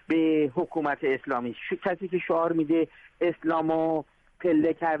باورشون به حکومت اسلامی. کسی که شعار میده اسلامو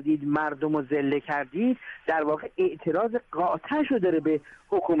پله کردید مردم رو ذله کردید، در واقع اعتراض قاطعشو داره به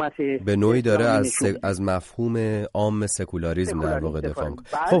حکومت، به نوعی داره از مفهوم عام سکولاریسم در واقع دفاع میکنه.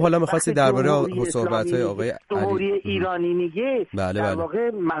 خب حالا می‌خواستی درباره صحبت‌های آقای جمهوری ایرانی میگه در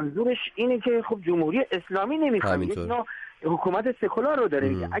واقع منظورش اینه که خب جمهوری اسلامی نمیخواد، یک نوع حکومت سکولار رو داره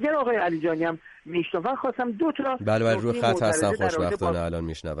میگه. اگر آقای علیجانی هم میشنون خواستم دو تا بله روی خط هستن خوشبختانه الان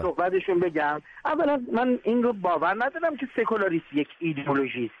میشنون صحبتشون بگم. اولا من این رو باور ندارم که سکولاریسم یک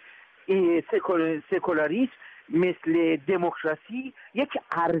ایدئولوژی است. سکولاریسم مثل دموکراسی یک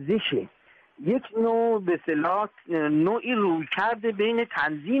ارزشه، یک نوع به اصطلاح نوعی رویکرد بین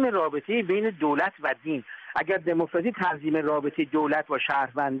تنظیم رابطه بین دولت و دین. اگر دموکراسی تنظیم رابطه دولت و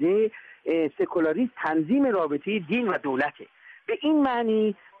شهرونده، سکولاریسم تنظیم رابطه دین و دولته. به این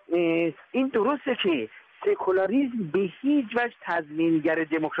معنی این درسته که سکولاریسم به هیچ وجه تضمینگر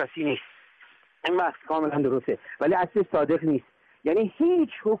دموکراسی نیست، این بحث کاملا درسته، ولی اصل صادق نیست. یعنی هیچ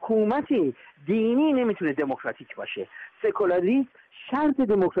حکومت دینی نمیتونه دموکراتیک باشه. سکولاریسم شرط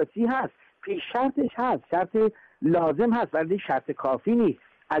دموکراسی هست، پیش شرطش هست، شرط لازم هست ولی شرط کافی نیست.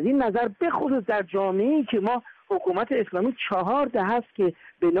 از این نظر به خصوص در جامعه‌ای که ما حکومت اسلامی 4 دهه است که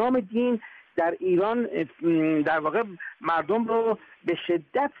به نام دین در ایران در واقع مردم رو به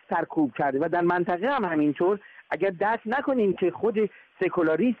شدت سرکوب کرده و در منطقه هم همینطور، اگر درک نکنیم که خود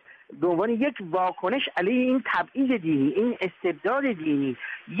سکولاریسم به عنوان یک واکنش علیه این تبعیض دینی، این استبداد دینی،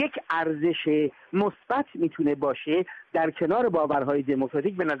 یک ارزش مثبت میتونه باشه در کنار باورهای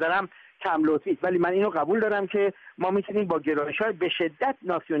دموکراتیک، به نظرم کم لطفی است. ولی من اینو قبول دارم که ما میتونیم با گرایش‌های به شدت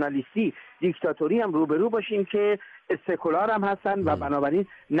ناسیونالیستی، دیکتاتوری هم روبرو باشیم که سکولار هم هستن و بنابراین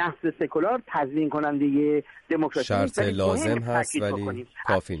نفس سکولار تضمین کننده دموکراسی شرط لازم هست ولی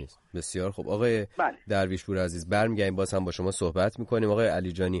کافی نیست. بسیار خوب آقای درویشپور عزیز، برمیگردیم باز هم با شما صحبت میکنیم. آقای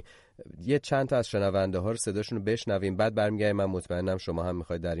علیجانی، یه چند تا از شنونده ها رو صداشون رو بشنویم، بعد برمیگردیم. من مطمئنم شما هم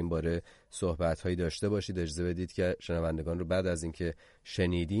میخواید در این باره صحبت هایی داشته باشید. اجازه بدید که شنوندگان رو بعد از اینکه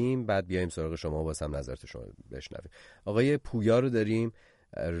شنیدیم بعد بیایم سراغ شما و باز هم نظرت شما بشنویم. آقای پویا رو داریم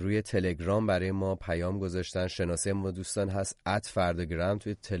روی تلگرام، برای ما پیام گذاشتن. شناسه ما دوستان هست @فردگرام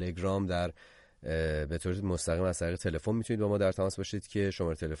توی تلگرام، در به طور مستقیم از طریق تلفن میتونید با ما در تماس باشید که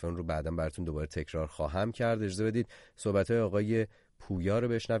شماره تلفن رو بعداً براتون دوباره تکرار خواهم کرد. اجازه بدید صحبت‌های آقای پویا رو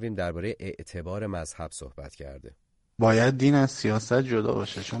بشنویم. درباره اعتبار مذهب صحبت کرده. باید دین از سیاست جدا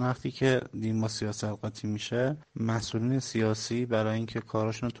باشه، چون وقتی که دین با سیاست قاطی میشه، مسئولین سیاسی برای اینکه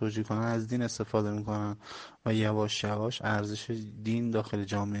کاراشون رو توجیه کنن از دین استفاده میکنن و یواش یواش ارزش دین داخل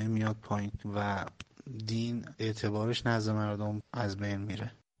جامعه میاد پایین و دین اعتبارش نزد مردم از بین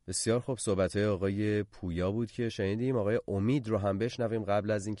میره. بسیار خوب، صحبت‌های آقای پویا بود که شنیدیم. آقای امید رو هم بشنویم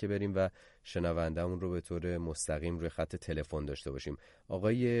قبل از اینکه بریم و شنونده‌مون رو به طور مستقیم روی خط تلفن داشته باشیم.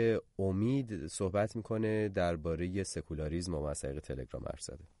 آقای امید صحبت میکنه درباره سکولاریسم و مسائل تلگرام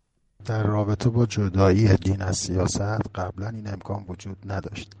ارسده. در رابطه با جدایی دین از سیاست قبلا این امکان وجود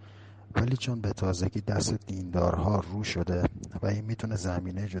نداشت، ولی چون به تازگی دست دیندارها رو شده و این میتونه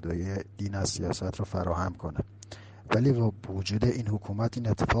زمینه جدایی دین از سیاست رو فراهم کنه، ولی با وجود این حکومت این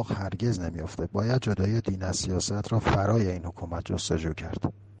اتفاق هرگز نمیافته. باید جدایی دین از سیاست را فرای این حکومت جستجو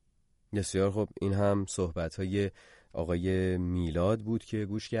کرد. بسیار خب، این هم صحبت‌های آقای میلاد بود که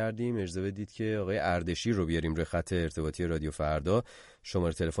گوش کردیم. اجازه بدید که آقای اردشیر رو بیاریم روی خط ارتباطی رادیو فردا.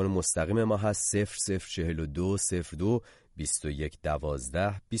 شماره تلفن مستقیم ما هست 0042 02 21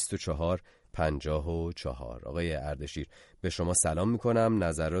 12 24 54. آقای اردشیر به شما سلام میکنم.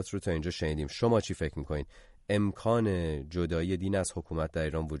 نظرات رو تا اینجا شنیدیم. شما چی فکر میکنین؟ امکان جدایی دین از حکومت در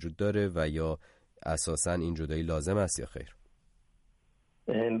ایران وجود داره و یا اساساً این جدایی لازم است یا خیر؟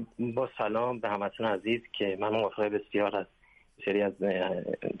 با سلام به همتون عزیز که من موافق بسیار از سری از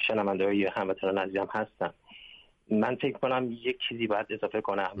شنونده‌های هموطنان عزیزم هستم. من فکر کنم یک چیزی باید اضافه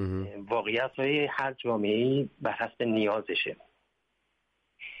کنم. واقعیت‌های هر جامعه‌ای بر حسب نیازشه.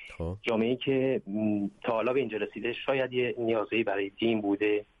 جامعه‌ای که تا حالا به اینجا رسیده شاید یه نیازی برای دین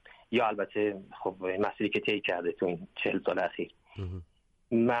بوده یا البته خب مسئله که طی کرده تو این 40 سال اخیر.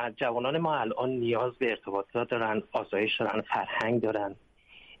 جوانان ما الان نیاز به ارتباطات دارن، آسایش دارن، فرهنگ دارن.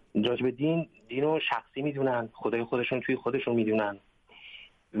 راجب دین رو شخصی میدونن، خدای خودشون توی خودشون میدونن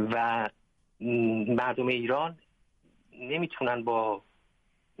و مردم ایران نمیتونن با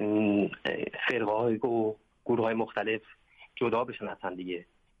فرقه‌های و گروه‌های مختلف جدا بشن از هم دیگه.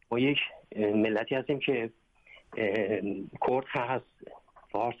 ما یک ملتی هستیم که کرد هست،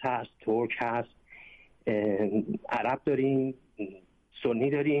 فارس هست، ترک هست، عرب داریم، سنی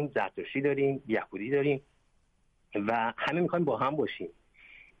داریم، زرتشتی داریم، یهودی داریم و همه میخوایم با هم باشیم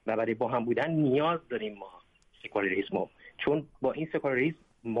و برای با هم بودن نیاز داریم ما سکولاریسم، چون با این سکولاریسم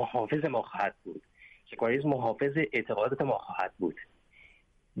محافظ ما خواهد بود. سکولاریسم محافظ اعتقادات ما خواهد بود.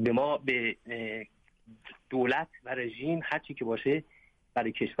 به دولت و رژیم هر چی که باشه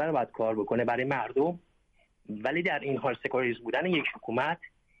برای کشور باید کار بکنه، برای مردم، ولی در این حال سکولاریسم بودن یک حکومت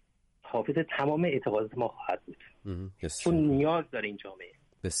حافظ تمام اعتقادات ما خواهد بود، چون نیاز داره این جامعه.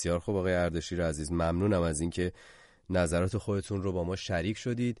 بسیار خوب آقای اردشیر عزیز، ممنونم از اینکه نظرات خودتون رو با ما شریک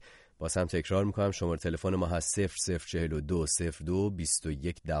شدید. باز هم تکرار میکنم شماره تلفن ما هست 0042 02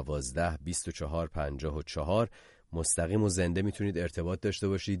 21 12 24 54. مستقیم و زنده میتونید ارتباط داشته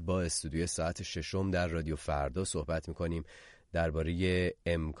باشید با استودیوی ساعت ششم در رادیو فردا. صحبت میکنیم درباره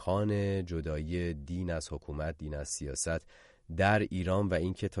امکان جدایی دین از حکومت، دین از سیاست در ایران و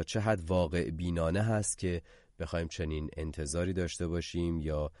اینکه تا چه حد واقع بینانه هست که بخوایم چنین انتظاری داشته باشیم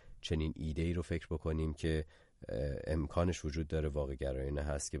یا چنین ایده‌ای رو فکر بکنیم که امکانش وجود داره، واقع گرایانه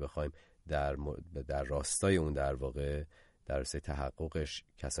هست که بخوایم در راستای اون در واقع در راستای تحققش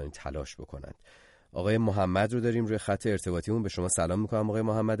کسانی تلاش بکنند. آقای محمد رو داریم روی خط ارتباطیمون. به شما سلام میکنم آقای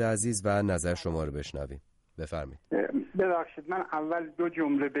محمد عزیز و نظر شما رو بشنویم. بفرمایید. ببخشید من اول 2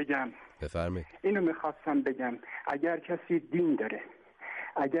 جمله بگم. بفرمایید. اینو میخواستم بگم، اگر کسی دین داره،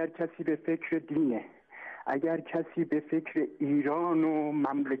 اگر کسی به فکر دینه، اگر کسی به فکر ایران و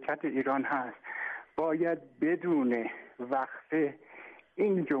مملکت ایران هست، باید بدونه وقفه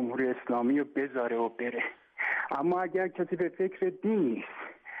این جمهوری اسلامی رو بذاره و بره. اما اگر کسی به فکر دین نیست،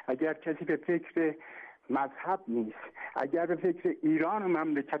 اگر کسی به فکر مذهب نیست، اگر به فکر ایران و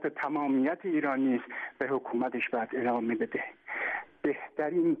مملکت و تمامیت ایران نیست، به حکومتش باید ادامه بده.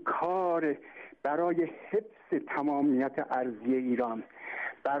 بهترین کار برای حفظ تمامیت ارضی ایران،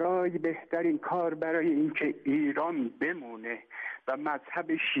 بهترین کار برای اینکه ایران بمونه و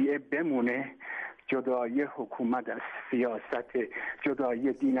مذهب شیعه بمونه، جدایی حکومت از سیاست،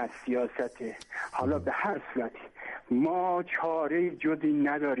 جدایی دین از سیاست. حالا به هر صورتی ما چاره جدی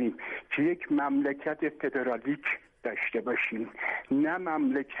نداریم که یک مملکت فدرالیک داشته باشیم، نه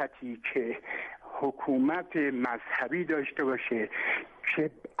مملکتی که حکومت مذهبی داشته باشه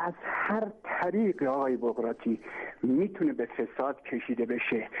که از هر طریق آقای بغراتی میتونه به فساد کشیده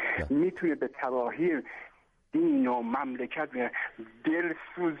بشه، میتونه به تباهی دین و مملکت.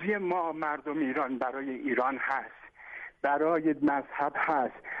 دلسوزی ما مردم ایران برای ایران هست، برای مذهب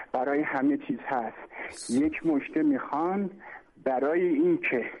هست، برای همه چیز هست. یک مشته میخوان برای این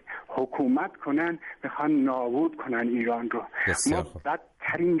که حکومت کنن، میخوان نابود کنن ایران رو. ما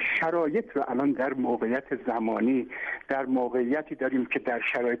بدترین شرایط رو الان در موقعیت زمانی، در موقعیتی داریم که در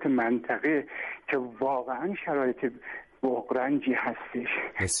شرایط منطقه که واقعا شرایط بغرنجی هستش.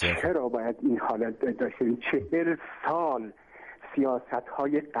 چرا باید این حالت داشتیم؟ 40 سال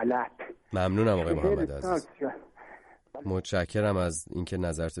سیاست‌های غلط. ممنونم آقای محمد عزیز. متشکرم از اینکه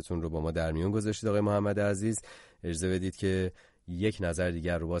نظرتون رو با ما در میون گذاشتید آقای محمد عزیز. اجازه بدید که یک نظر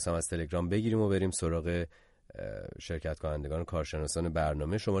دیگر رو باز هم از تلگرام بگیریم و بریم سراغ شرکت کنندگان و کارشناسان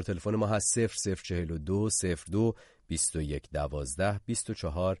برنامه. شماره تلفن ما هست 0042 02 21 12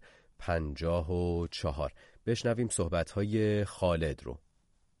 24 54. بشنویم صحبت‌های خالد رو.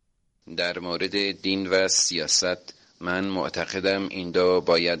 در مورد دین و سیاست من معتقدم این دو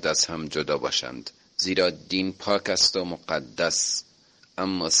باید از هم جدا باشند، زیرا دین پاک است و مقدس،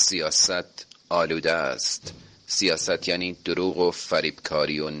 اما سیاست آلوده است. سیاست یعنی دروغ و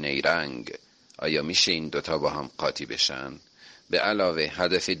فریبکاری و نیرنگ. آیا میشه این دوتا با هم قاطی بشن؟ به علاوه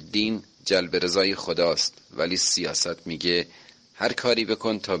هدف دین جلب رضای خداست، ولی سیاست میگه هر کاری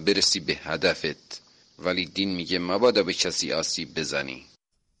بکن تا برسی به هدفت، ولی دین میگه مبادا به کسی آسیب بزنی.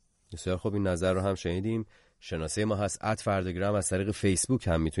 بسیار خوب، این نظر رو هم شنیدیم. شناسه ما هست @فردگرام. از طریق فیسبوک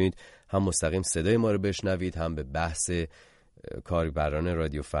هم میتونید هم مستقیم صدای ما رو بشنوید، هم به بحث کاربران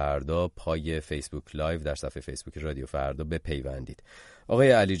رادیو فردا پای فیسبوک لایو در صفحه فیسبوک رادیو فردا بپیوندید.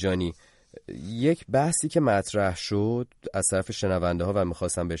 آقای علیجانی، یک بحثی که مطرح شد از طرف شنونده ها و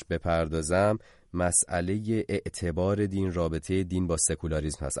میخواستم بهش بپردازم، مسئله اعتبار دین، رابطه دین با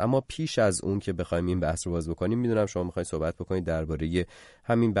سکولاریسم هست. اما پیش از اون که بخوایم این بحث رو باز بکنیم، میدونم شما میخواید صحبت بکنید درباره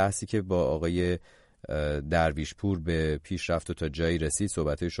همین بحثی که با آقای درویشپور به پیش رفت و تا جایی رسید.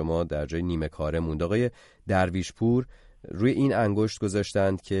 صحبت‌های شما در جای نیمه کاره موند. آقای درویشپور روی این انگشت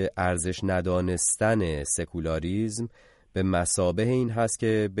گذاشتند که ارزش ندانستن سکولاریسم به مثابه این هست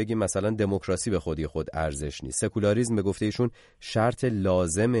که بگیم مثلا دموکراسی به خودی خود ارزش نیست. سکولاریسم به گفته ایشون شرط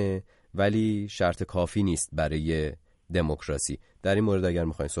لازمه ولی شرط کافی نیست برای دموکراسی. در این مورد اگر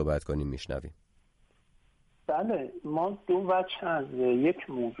میخواین صحبت کنیم میشنویم. بله، ما دو وجه از یک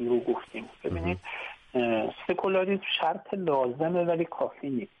موضوع رو گفتیم. ببینید، سکولاریسم شرط لازمه ولی کافی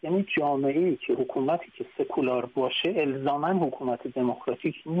نیست. یعنی جامعه‌ای که حکومتی که سکولار باشه الزاماً حکومت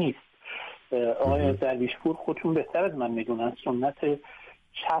دموکراتیک نیست. آقای درویشپور خودتون بهتر از من میدونن سنت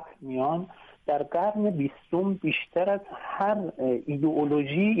چپ میان در قرن 20 بیشتر از هر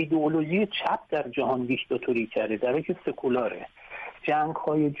ایدئولوژی چپ در جهان دیکتاتوری کرده، در حالی که سکولاره.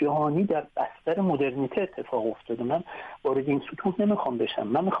 جنگ‌های جهانی در بستر مدرنیته اتفاق افتاده. من وارد این سطوح نمیخوام بشم.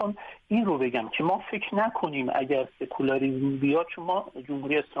 من میخوام این رو بگم که ما فکر نکنیم اگر سکولاریسم بیاد، چون ما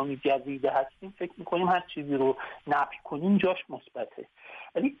جمهوری اسلامی جدیده هستیم، فکر میکنیم هر چیزی رو نفی کنیم جاش مثبته.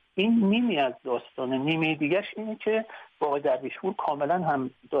 ولی این نیمی از داستانه. نیمه دیگه‌اش اینه که با آقای درویشپور کاملا هم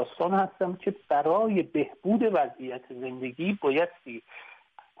داستان هستم که برای بهبود وضعیت زندگی بایستی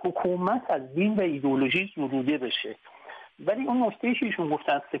حکومت از دین و ایدئولوژی زدوده بشه. ولی اون نکته‌ای که ایشون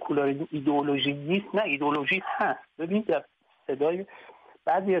گفتن سکولاریسم ایدئولوژی نیست، نه، ایدئولوژی هست. ببینید در صدای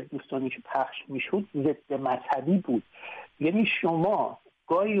بعضی از دوستانی که پخش میشد ضد مذهبی بود. یعنی شما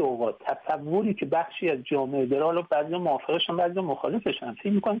گاهی اوقات تصوری که بخشی از جامعه داره، حالا بعضی موافقشن بعضی مخالفشن، فکر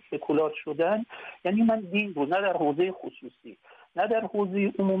می‌کنن سکولار شدن یعنی من دین رو نه در حوزه خصوصی، نه در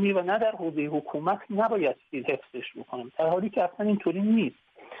حوزه عمومی و نه در حوزه حکومت نباید حفظش بکنم، در حالی که اصلا اینطوری نیست.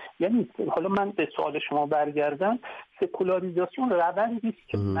 یعنی حالا من به سوال شما برگردم، سکولاریزاسیون روندی است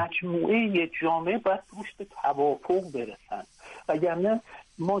که مجموعه جامعه باید روش به توافق برسن، وگرنه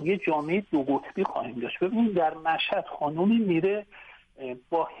ما یه جامعه دو قطبی خواهیم داشت. ببینید در مشهد خانومی میره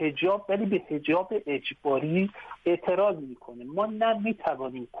با حجاب ولی به حجاب اجباری اعتراض میکنه. ما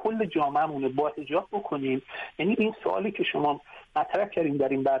نمیتوانیم کل جامعهمون با حجاب بکنیم. یعنی این سوالی که شما مطرح کردین در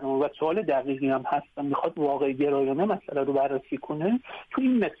این برنامه و سوال دقیقی هم هستن، میخواد واقع گرایانه مسئله رو بررسی کنه. تو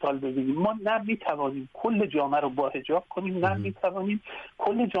این مثال ببینیم ما نمیتوانیم کل جامعه رو با حجاب کنیم، نمیتوانیم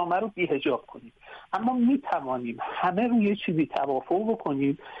کل جامعه رو بی حجاب کنیم، اما میتوانیم همه روی چیزی توافق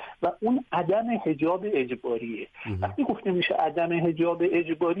بکنیم و اون عدم حجاب اجباریه. وقتی گفته میشه عدم حجاب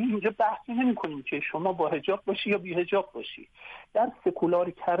اجباری، اینجا بحثی نمی کنیم که شما با حجاب باشی یا بی حجاب باشی. در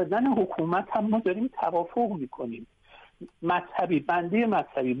سکولار کردن حکومت هم ما داریم توافق میکنیم. مذهبی، بنده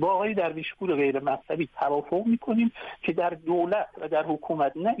مذهبی با آقای درویشپور غیر مذهبی توافق میکنیم که در دولت و در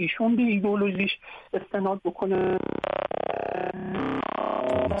حکومت نه ایشون به ایدئولوژیش استناد بکنه.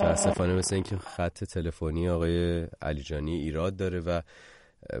 متاسفانه مثل این که خط تلفنی آقای علیجانی ایراد داره و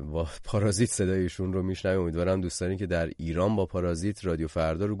با پارازیت صدایشون رو میشنویم. امیدوارم دوستانی که در ایران با پارازیت رادیو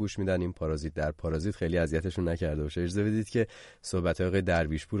فردا رو گوش میدن این پارازیت در پارازیت خیلی اذیتشون نکرده باشه. اجازه بدید که صحبت آقای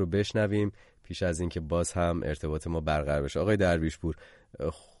درویشپور رو بشنویم پیش از این که باز هم ارتباط ما برقرار بشه. آقای درویشپور،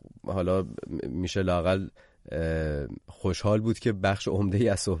 حالا میشه لااقل خوشحال بود که بخش عمده‌ای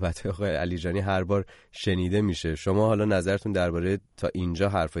از صحبت آقای علیجانی هر بار شنیده میشه. شما حالا نظرتون درباره تا اینجا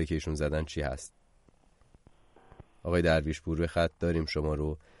حرفایی که ایشون زدن چی هست؟ آقای درویشپور روی خط داریم شما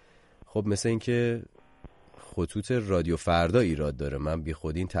رو. خب مثل این که خطوط رادیو فردا ایراد داره. من بی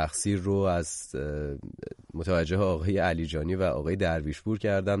خود این تقصیر رو از متوجه آقای علیجانی و آقای درویشپور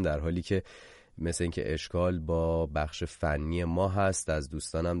کردم، در حالی که مثل این که اشکال با بخش فنی ما هست. از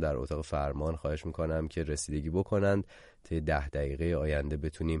دوستانم در اتاق فرمان خواهش میکنم که رسیدگی بکنند تا 10 دقیقه آینده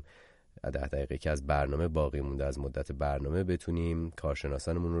بتونیم 10 دقیقه که از برنامه باقی مونده از مدت برنامه بتونیم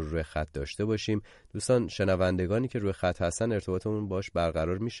کارشناسانمون رو روی خط داشته باشیم. دوستان شنوندگانی که روی خط هستن ارتباطمون باش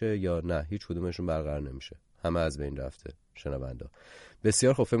برقرار میشه یا نه هیچ کدومشون برقرار نمیشه؟ همه از بین رفته شنوندا.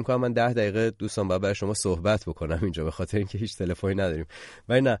 بسیار خوب، فکر می‌کنم من 10 دقیقه دوستان باید برای شما صحبت بکنم اینجا به خاطر اینکه هیچ تلفنی نداریم.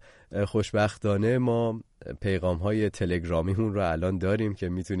 ولی نه، خوشبختانه ما پیغام‌های تلگرامیمون رو الان داریم که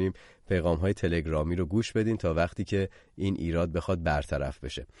میتونیم پیغام‌های تلگرامی رو گوش بدین تا وقتی که این ایراد بخواد برطرف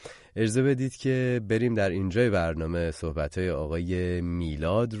بشه. اجازه بدید که بریم در اینجای برنامه صحبت‌های آقای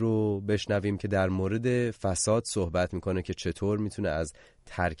میلاد رو بشنویم که در مورد فساد صحبت میکنه که چطور میتونه از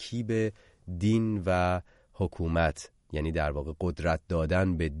ترکیب دین و حکومت، یعنی در واقع قدرت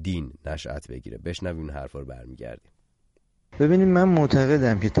دادن به دین، نشأت بگیره. بشنویم این حرفا رو، برمیگردیم. ببینید، من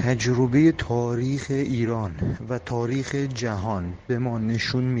معتقدم که تجربه تاریخ ایران و تاریخ جهان به ما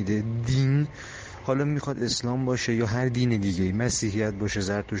نشون میده دین، حالا میخواد اسلام باشه یا هر دین دیگه، مسیحیت باشه،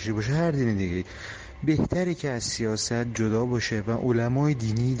 زرتشتی باشه، هر دین دیگه، بهتره که از سیاست جدا باشه و علمای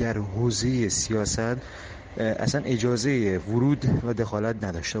دینی در حوزه سیاست اصلا اجازه ورود و دخالت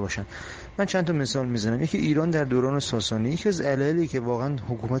نداشته باشن. من چند تا مثال میزنم. یکی ایران در دوران ساسانی، یکی از علایلی که واقعا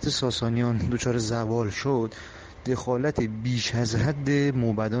حکومت ساسانیان دچار زوال شد، دخالت بیش از حد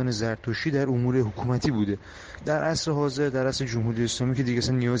موبدان زرتشتی در امور حکومتی بوده. در عصر حاضر، در عصر جمهوری اسلامی که دیگه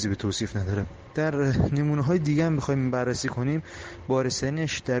اصلا نیازی به توصیف نداره. در نمونه‌های دیگه هم بخوایم بررسی کنیم،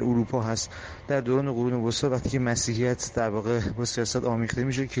 بارسنش در اروپا هست. در دوران قرون وسطا وقتی که مسیحیت در واقع با سیاست آمیخته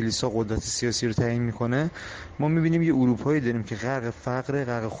میشه، کلیسا قدرت سیاسی رو تعیین میکنه، ما میبینیم یه اروپایی داریم که غرق فقر،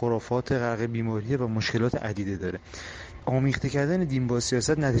 غرق خرافات، غرق بیماری و مشکلات عدیده داره. آمیخته کردن دین با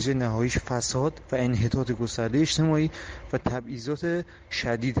سیاست نتیجه نهاییش فساد و انحطاط گسترده اجتماعی و تبعیضات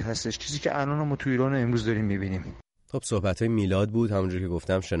شدید هستش، چیزی که الان ما تو ایران امروز داریم میبینیم. خب صحبت‌های میلاد بود. همونجور که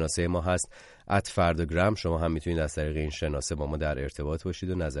گفتم شناسه ما هست @فردگرام. شما هم میتونید از طریق این شناسه با ما در ارتباط باشید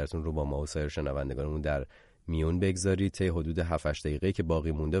و نظرتون رو با ما و سایر شنوندگانمون در میون بگذارید. تا حدود 7-8 دقیقه که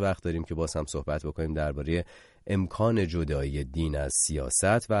باقی مونده وقت داریم که باز هم صحبت بکنیم درباره امکان جدایی دین از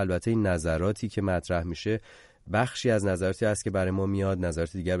سیاست و البته این نظراتی که مطرح میشه بخشی از نظراتی هست که برای ما میاد،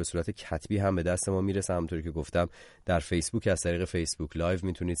 نظرات دیگر به صورت کتبی هم به دست ما میرسه. همونطوری که گفتم در فیسبوک از طریق فیسبوک لایو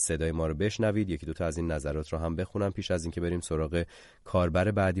میتونید صدای ما رو بشنوید. یکی دو تا از این نظرات رو هم بخونم پیش از اینکه بریم سراغ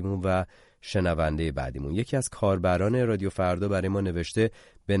کاربر بعدیمون و شنونده بعدیمون. یکی از کاربران رادیو فردا برای ما نوشته: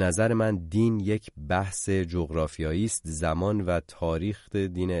 به نظر من دین یک بحث جغرافیایی است. زمان و تاریخ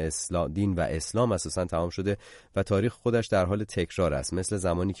دین و اسلام اساساً تمام شده و تاریخ خودش در حال تکرار است، مثل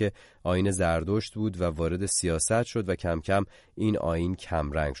زمانی که آیین زردشت بود و وارد سیاست شد و کم کم این آیین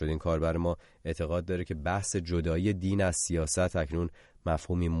کم رنگ شد. این کاربر ما اعتقاد داره که بحث جدایی دین از سیاست اکنون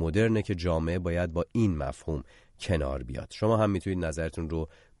مفهومی مدرنه که جامعه باید با این مفهوم کنار بیاد. شما هم میتونید نظرتون رو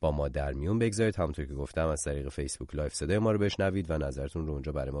با ما در میون بگذارید. همونطور که گفتم از طریق فیسبوک لایو صدای ما رو بشنوید و نظرتون رو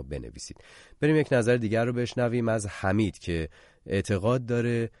اونجا برای ما بنویسید. بریم یک نظر دیگر رو بشنویم از حمید که اعتقاد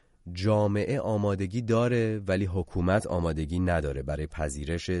داره جامعه آمادگی داره ولی حکومت آمادگی نداره برای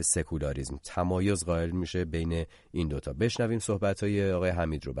پذیرش سکولاریسم. تمایز قائل میشه بین این دوتا. بشنویم صحبت‌های آقای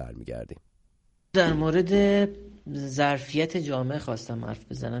حمید رو، برمیگردیم. در مورد ظرفیت جامعه خواستم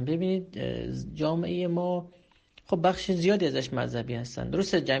حرف بزنم. ببینید جامعه ما خب بخش زیادی ازش مذهبی هستن.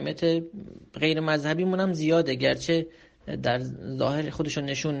 درسته جمعیت غیر مذهبی مونم زیاده، گرچه در ظاهر خودشون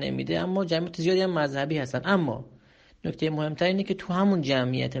نشون نمیده، اما جمعیت زیادی هم مذهبی هستن. اما نکته مهمتر اینه که تو همون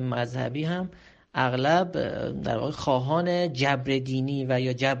جمعیت مذهبی هم اغلب در واقع خواهان جبر دینی و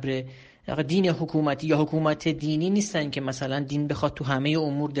یا جبر دین حکومتی یا حکومت دینی نیستن که مثلا دین بخواد تو همه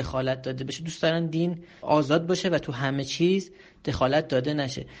امور دخالت داده بشه. دوست دارن دین آزاد باشه و تو همه چیز دخالت داده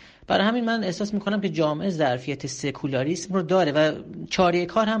نشه. برای همین من احساس میکنم که جامعه ظرفیت سکولاریسم رو داره و چاره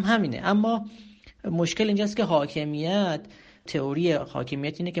کار هم همینه. اما مشکل اینجاست که حاکمیت، تئوری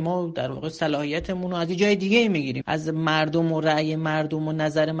حاکمیت اینه که ما در واقع صلاحیتمون رو از جای دیگه میگیریم، از مردم و رأی مردم و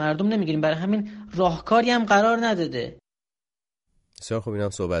نظر مردم نمیگیریم. برای همین راهکاری هم قرار نداده. بسیار خوب، اینم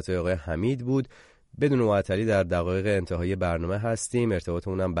صحبت‌های آقای حمید بود. بدون معطلی در دقایق انتهای برنامه هستیم.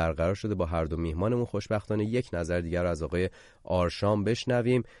 ارتباطمون هم برقرار شده با هر دو میهمانمون. خوشبختانه یک نظر دیگر رو از آقای آرشام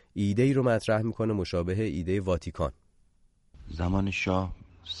بشنویم. ایده ای رو مطرح میکنه مشابه ایده واتیکان. زمان شاه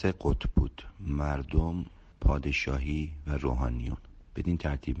 3 قطب بود: مردم، پادشاهی و روحانیون. بدین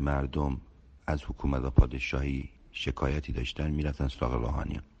ترتیب مردم از حکومت و پادشاهی شکایتی داشتن، میرفتن سراغ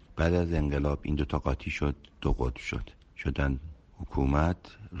روحانیون. بعد از انقلاب این دو تا قاطی شد، 2 قطب شدن حکومت،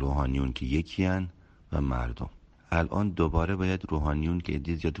 روحانیون که یکی هن و مردم. الان دوباره باید روحانیون که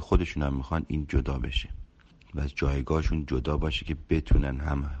عده زیادی خودشون هم میخوان این جدا بشه و از جایگاهشون جدا باشه که بتونن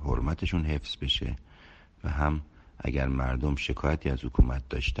هم حرمتشون حفظ بشه و هم اگر مردم شکایتی از حکومت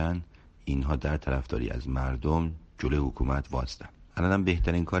داشتن اینها در طرفداری از مردم جلوی حکومت وایستن. الان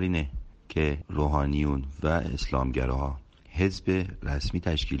بهترین کار اینه که روحانیون و اسلامگراها حزب رسمی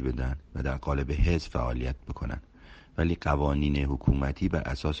تشکیل بدن و در قالب حزب فعالیت بکنن، ولی قوانین حکومتی بر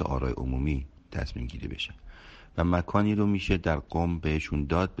اساس آرای عمومی تصمیم گیری بشه و مکانی رو میشه در قم بهشون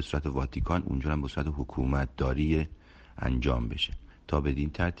داد به صورت واتیکان، اونجا هم به صورت حکومت داری انجام بشه تا بدین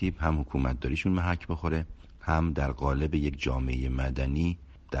ترتیب هم حکومت داریشون محک بخوره، هم در قالب یک جامعه مدنی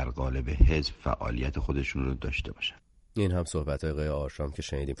در قالب حزب فعالیت خودشون رو داشته باشن. این هم صحبت آقای آشام که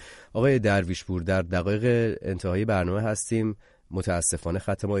شنیدیم. آقای درویشپور، در دقایق انتهایی برنامه هستیم. متاسفانه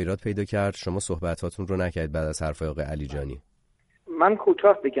خط ما ایراد پیدا کرد، شما صحبتاتون رو نکردید بعد از حرف آقای علیجانی. من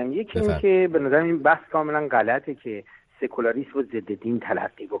کوتاه بگم. یکی این که به نظر این بحث کاملا غلطه که سکولاریسم رو ضد دین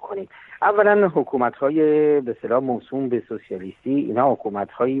تلقی بکنیم. اولا حکومت‌های به اصطلاح موسوم به سوسیالیستی، اینا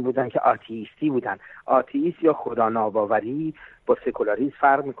حکومت‌هایی بودن که آتئیستی بودن. آتئیست یا خدا ناباوری با سکولاریسم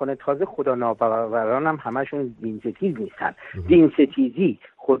فرق میکنه. تازه خدا ناباوران هم همشون دینستیز نیستن. دینستیزی،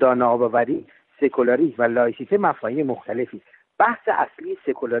 خدا ناباوری، سکولاریسم و لایسیته مفاهیم مختلفی. بحث اصلی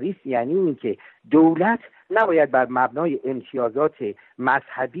سکولاریسم یعنی این که دولت نباید بر مبنای امتیازات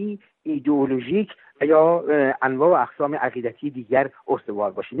مذهبی، ایدئولوژیک یا انواع و اقسام عقیدتی دیگر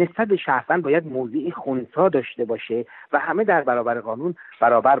استوار باشه. نسبت به شهروند باید موضعی خنثی داشته باشه و همه در برابر قانون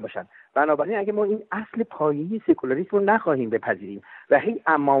برابر باشند. بنابراین اگه ما این اصل پایه‌ای سکولاریسم رو نخواهیم بپذیریم و هی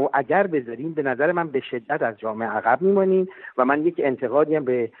اما و اگر بذاریم، به نظر من به شدت از جامعه عقب میمانیم. و من یک انتقادی هم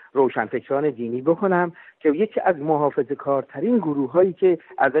به روشنفکران دینی بکنم که یکی از محافظه‌کارترین گروه‌هایی که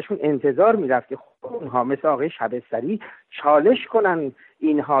ازشون انتظار میرفت که اونها مثل آقای شبستری چالش کنن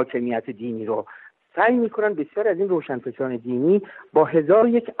این حاکمیت دینی رو، سعی میکنن بسیار از این روشنفکران دینی با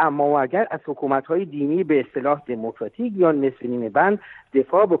 1001 اما و اگر از حکومت‌های دینی به اصطلاح دموکراتیک یا نصف نیمه بند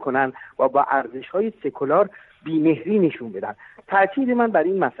دفاع بکنن و با ارزش‌های سکولار بی‌مهری نشون بدن. تاکید من بر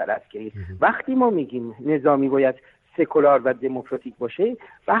این مسئله است که وقتی ما میگیم نظامی باید سکولار و دموکراتیک باشه،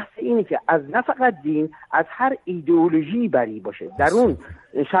 بحث اینه که از نه فقط دین، از هر ایدئولوژی بری باشه. در اون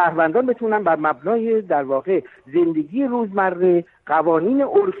شهروندان بتونن بر مبنای در واقع زندگی روزمره، قوانین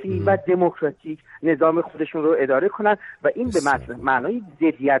عرفی و دموکراتیک نظام خودشون رو اداره کنن و این به معنای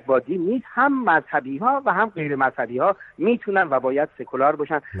ضدیت با دین نیست. هم مذهبی ها و هم غیر مذهبی ها میتونن و باید سکولار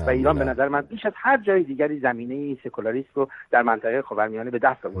باشن و ایران به نظر من بیش از هر جای دیگری زمینه سکولاریسم رو در منطقه خاورمیانه به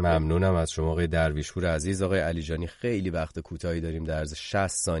دست آورده. ممنونم از شما آقای درویشپور عزیز. آقای علیجانی، خیلی وقت کوتاهی داریم، در عرض 60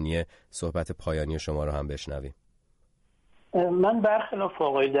 ثانیه صحبت پایانی شما رو هم بشنویم. من برخلاف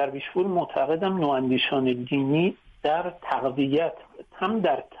آقای درویشپور معتقدم نواندیشان دینی در تقویت، هم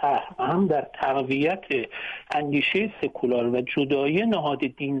در طرح و هم در تقویت اندیشه سکولار و جدایی نهاد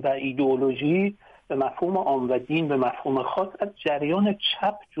دین و ایدئولوژی به مفهوم عام و دین به مفهوم خاص از جریان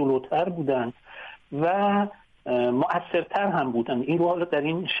چپ جلوتر بودند و مؤثرتر هم بودن. این رو حالا در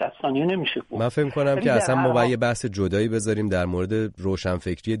این 60 ثانیه نمیشه گفت. من فکر کنم که اصلا ما باید بحث جدایی بذاریم در مورد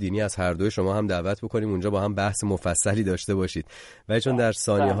روشنفکری دینی، از هر دوی شما هم دعوت بکنیم اونجا با هم بحث مفصلی داشته باشید. ولی چون در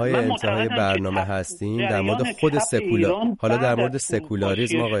ثانیه‌های انتهای برنامه هستیم در مورد خود سکولار، حالا در مورد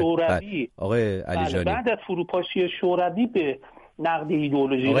سکولاریسم آقای علیجانی، بعد از فروپاشی شوروی به نقد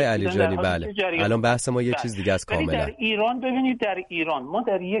ایدئولوژی آقای علیجانی، بله الان بحث ما یه چیز دیگه است کاملا. در ایران ببینید، در ایران ما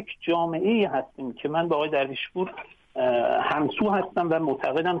در یک جامعه هستیم که من با آقای درویشپور همسو هستم و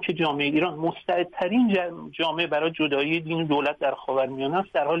معتقدم که جامعه ایران مستعدترین جامعه برای جدایی دین و دولت در خاورمیانه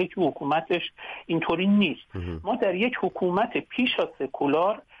است، در حالی که حکومتش اینطوری نیست. ما در یک حکومت پیش از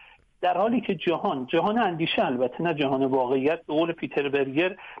سکولار، در حالی که جهان اندیشه، البته نه جهان واقعیت، به قول پیتر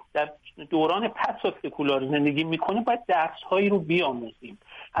برگر در دوران پس از سکولار زندگی میکنه، باید درس‌هایی رو بیاموزیم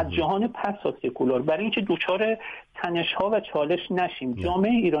از جهان پس از سکولار برای اینکه دوچار تنش‌ها و چالش نشیم.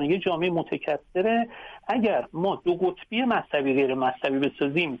 جامعه ایران یه جامعه متکثره. اگر ما دو قطبی مذهبی غیر مذهبی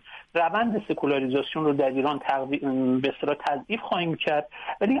بسازیم، روند سکولاریزاسیون رو در ایران به اصطلاح تضعیف خواهیم کرد.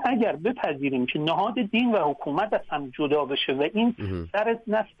 ولی اگر بپذیریم که نهاد دین و حکومت از هم جدا بشه و این سر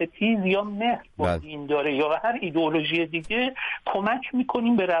نسل تیز یا مهر با دین داره یا هر ایدئولوژی دیگه، کمک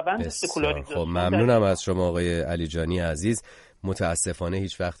میکنیم به روند سکولاریزاسیون. خب ممنونم از شما آقای علیجانی عزیز. متاسفانه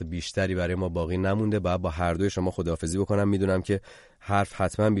هیچ وقت بیشتری برای ما باقی نمونده. باید با هر دوی شما خداحافظی بکنم. میدونم که حرف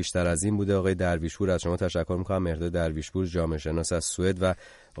حتما بیشتر از این بوده. آقای درویشپور، از شما تشکر میکنم. مهرداد درویشپور، جامعه شناس از سوئد، و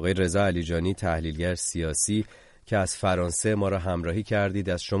آقای رضا علیجانی، تحلیلگر سیاسی که از فرانسه ما را همراهی کردید.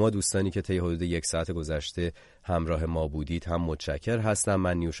 از شما دوستانی که طی حدود 1 ساعت گذشته همراه ما بودید هم متشکر هستم.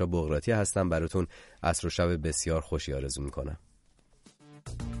 من نیوشا بغراتی هستم. براتون عصر و شب بسیار خوشی آرزو میکنم.